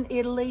lives in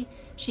Italy.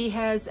 She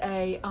has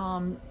a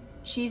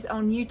she's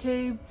on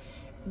YouTube,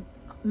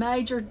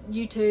 major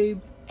YouTube,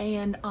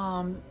 and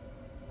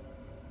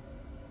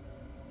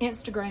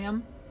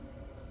Instagram,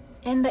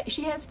 and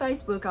she has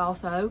Facebook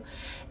also,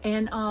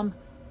 and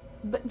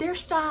but their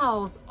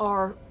styles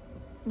are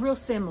real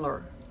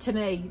similar to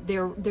me.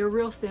 They're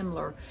real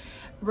similar.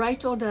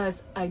 Rachel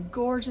does a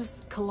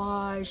gorgeous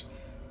collage.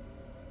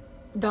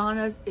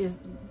 Donna's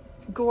is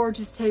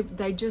gorgeous too.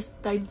 They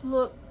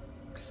look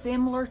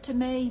similar to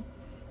me,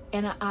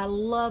 and I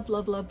love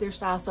their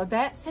style. So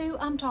that's who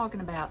I'm talking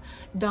about.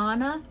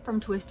 Donna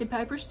from Twisted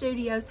Paper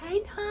Studios.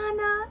 Hey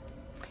Donna,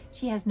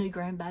 she has a new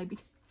grandbaby.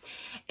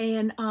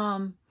 And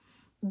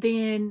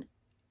then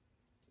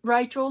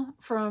Rachel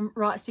from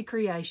Roxy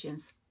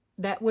Creations.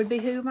 That would be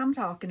who I'm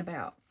talking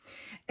about.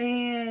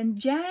 And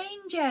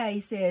Jane J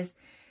says,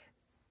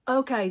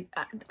 okay,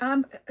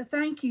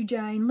 thank you,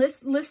 Jane.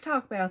 Let's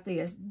talk about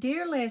this.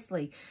 Dear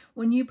Leslie,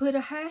 when you put a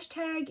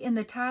hashtag in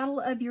the title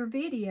of your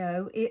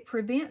video, it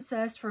prevents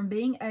us from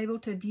being able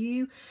to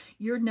view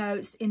your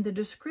notes in the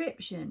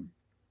description.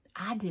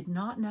 I did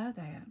not know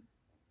that.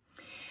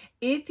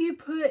 If you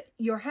put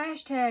your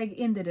hashtag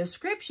in the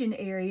description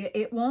area,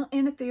 it won't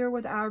interfere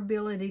with our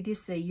ability to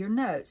see your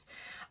notes.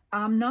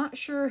 I'm not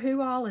sure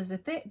who all is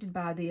affected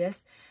by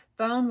this.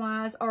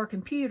 phone-wise or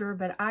computer,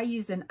 but I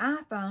use an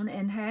iPhone,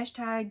 and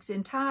hashtags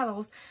and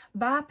titles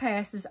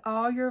bypasses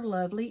all your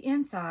lovely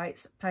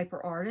insights,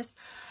 paper artist.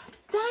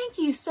 Thank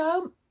you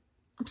so,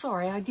 I'm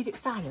sorry, I get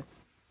excited.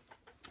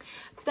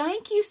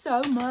 Thank you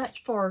so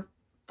much for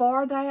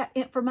that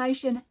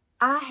information.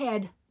 I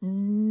had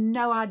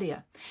no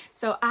idea.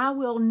 So I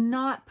will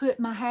not put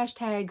my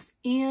hashtags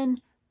in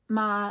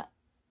my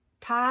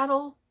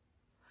title.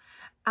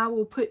 I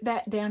will put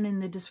that down in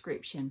the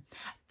description.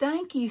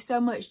 Thank you so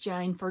much,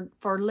 Jane,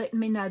 for letting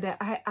me know that.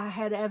 I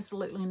had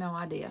absolutely no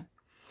idea.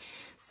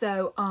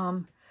 So,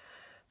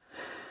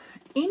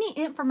 any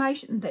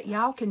information that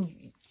y'all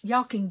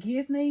can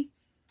give me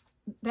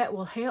that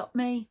will help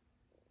me,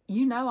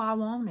 you know I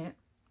want it.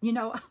 You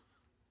know,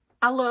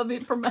 I love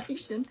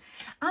information.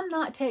 I'm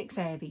not tech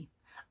savvy.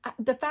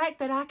 The fact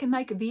that I can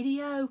make a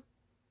video,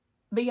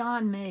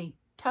 beyond me.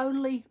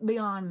 Totally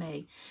beyond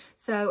me.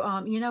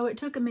 So, you know, it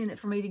took a minute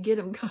for me to get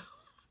them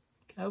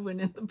going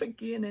in the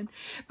beginning.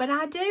 But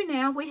I do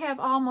now. We have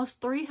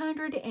almost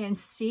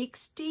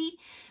 360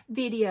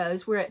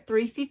 videos. We're at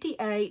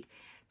 358.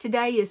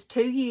 Today is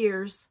 2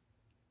 years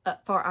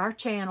for our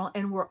channel,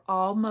 and we're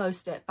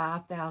almost at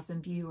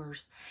 5,000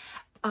 viewers.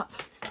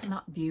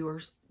 Not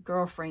viewers,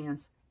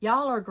 girlfriends.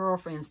 Y'all are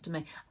girlfriends to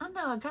me. I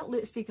know I got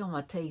lipstick on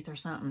my teeth or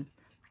something.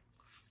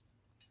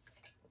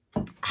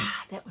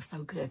 Ah, that was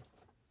so good.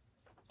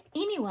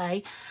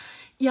 Anyway,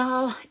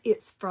 y'all,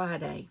 it's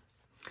Friday.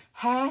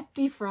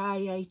 Happy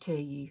Friday to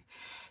you.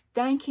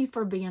 Thank you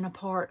for being a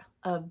part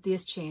of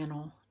this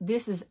channel.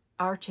 This is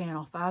our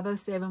channel.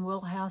 507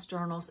 Wheelhouse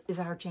Journals is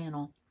our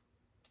channel.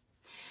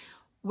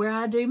 Where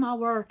I do my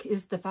work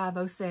is the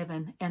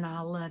 507, and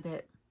I love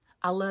it.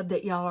 I love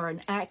that y'all are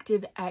an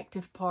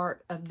active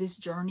part of this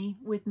journey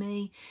with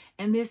me,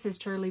 and this has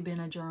truly been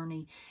a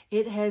journey.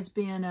 It has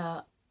been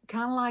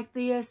kind of like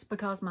this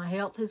because my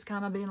health has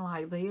kind of been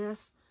like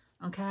this.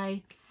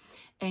 Okay,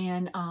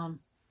 and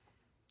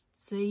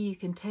see, you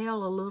can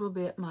tell a little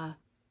bit my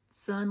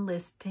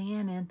sunless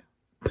tanning.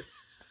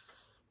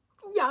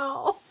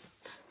 Y'all,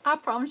 I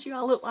promise you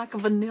I look like a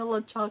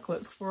vanilla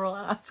chocolate swirl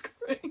ice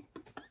cream.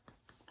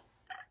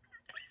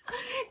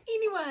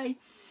 Anyway,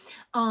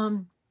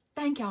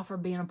 thank y'all for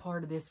being a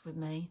part of this with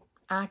me.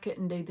 I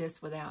couldn't do this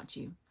without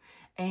you.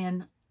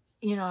 And,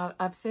 you know,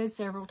 I've said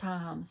several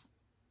times,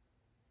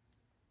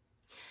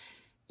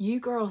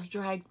 you girls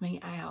dragged me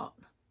out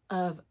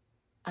of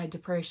a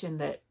depression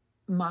that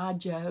my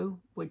Joe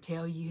would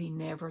tell you he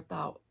never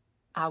thought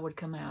I would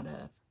come out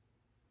of.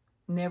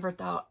 Never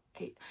thought,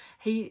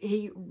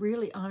 he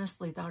really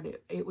honestly thought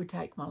it would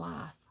take my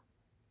life.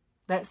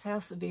 That's how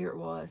severe it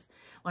was.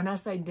 When I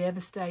say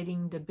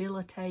devastating,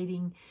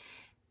 debilitating,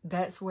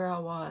 that's where I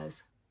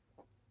was.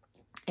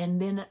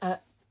 And then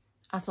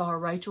I saw a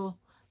Rachel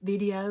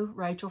video,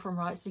 Rachel from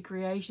Roxy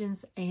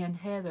Creations, and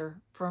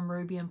Heather from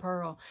Ruby and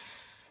Pearl.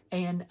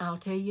 And I'll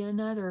tell you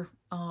another,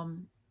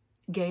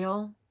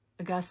 Gail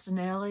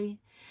Agostinelli,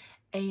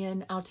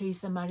 and I'll tell you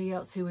somebody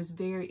else who was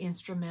very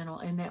instrumental,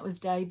 and that was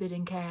David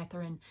and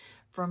Catherine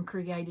from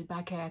Created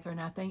by Catherine.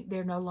 I think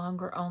they're no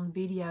longer on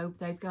video.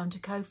 They've gone to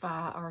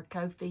Ko-Fi or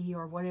Ko-Fi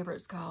or whatever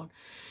it's called.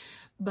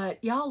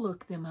 But y'all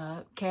look them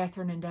up,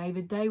 Catherine and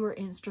David. They were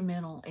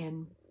instrumental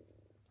in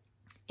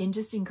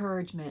just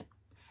encouragement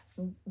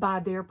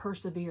by their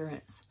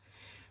perseverance.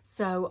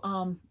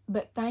 So,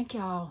 but thank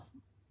y'all.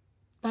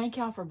 Thank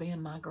y'all for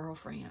being my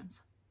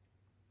girlfriends.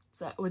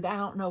 So I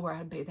don't know where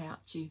I'd be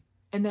without you.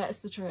 And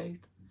that's the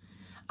truth.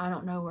 I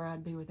don't know where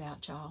I'd be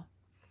without y'all.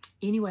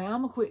 Anyway,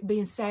 I'm going to quit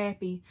being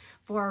sappy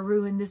before I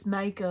ruin this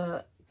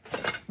makeup,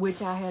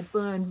 which I had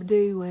fun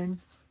doing.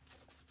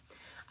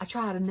 I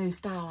tried a new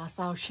style. I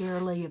saw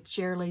Shirley of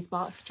Shirley's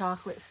Box of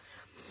Chocolates.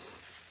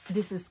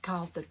 This is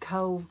called the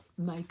cold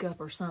makeup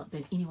or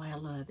something. Anyway, I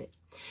love it.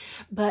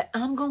 But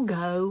I'm going to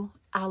go.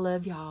 I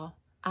love y'all.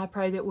 I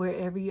pray that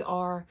wherever you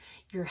are,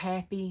 you're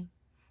happy.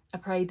 I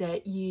pray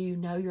that you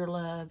know you're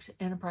loved,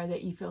 and I pray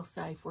that you feel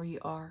safe where you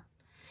are.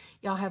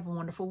 Y'all have a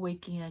wonderful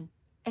weekend,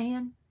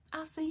 and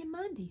I'll see you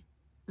Monday.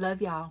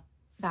 Love y'all.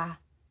 Bye.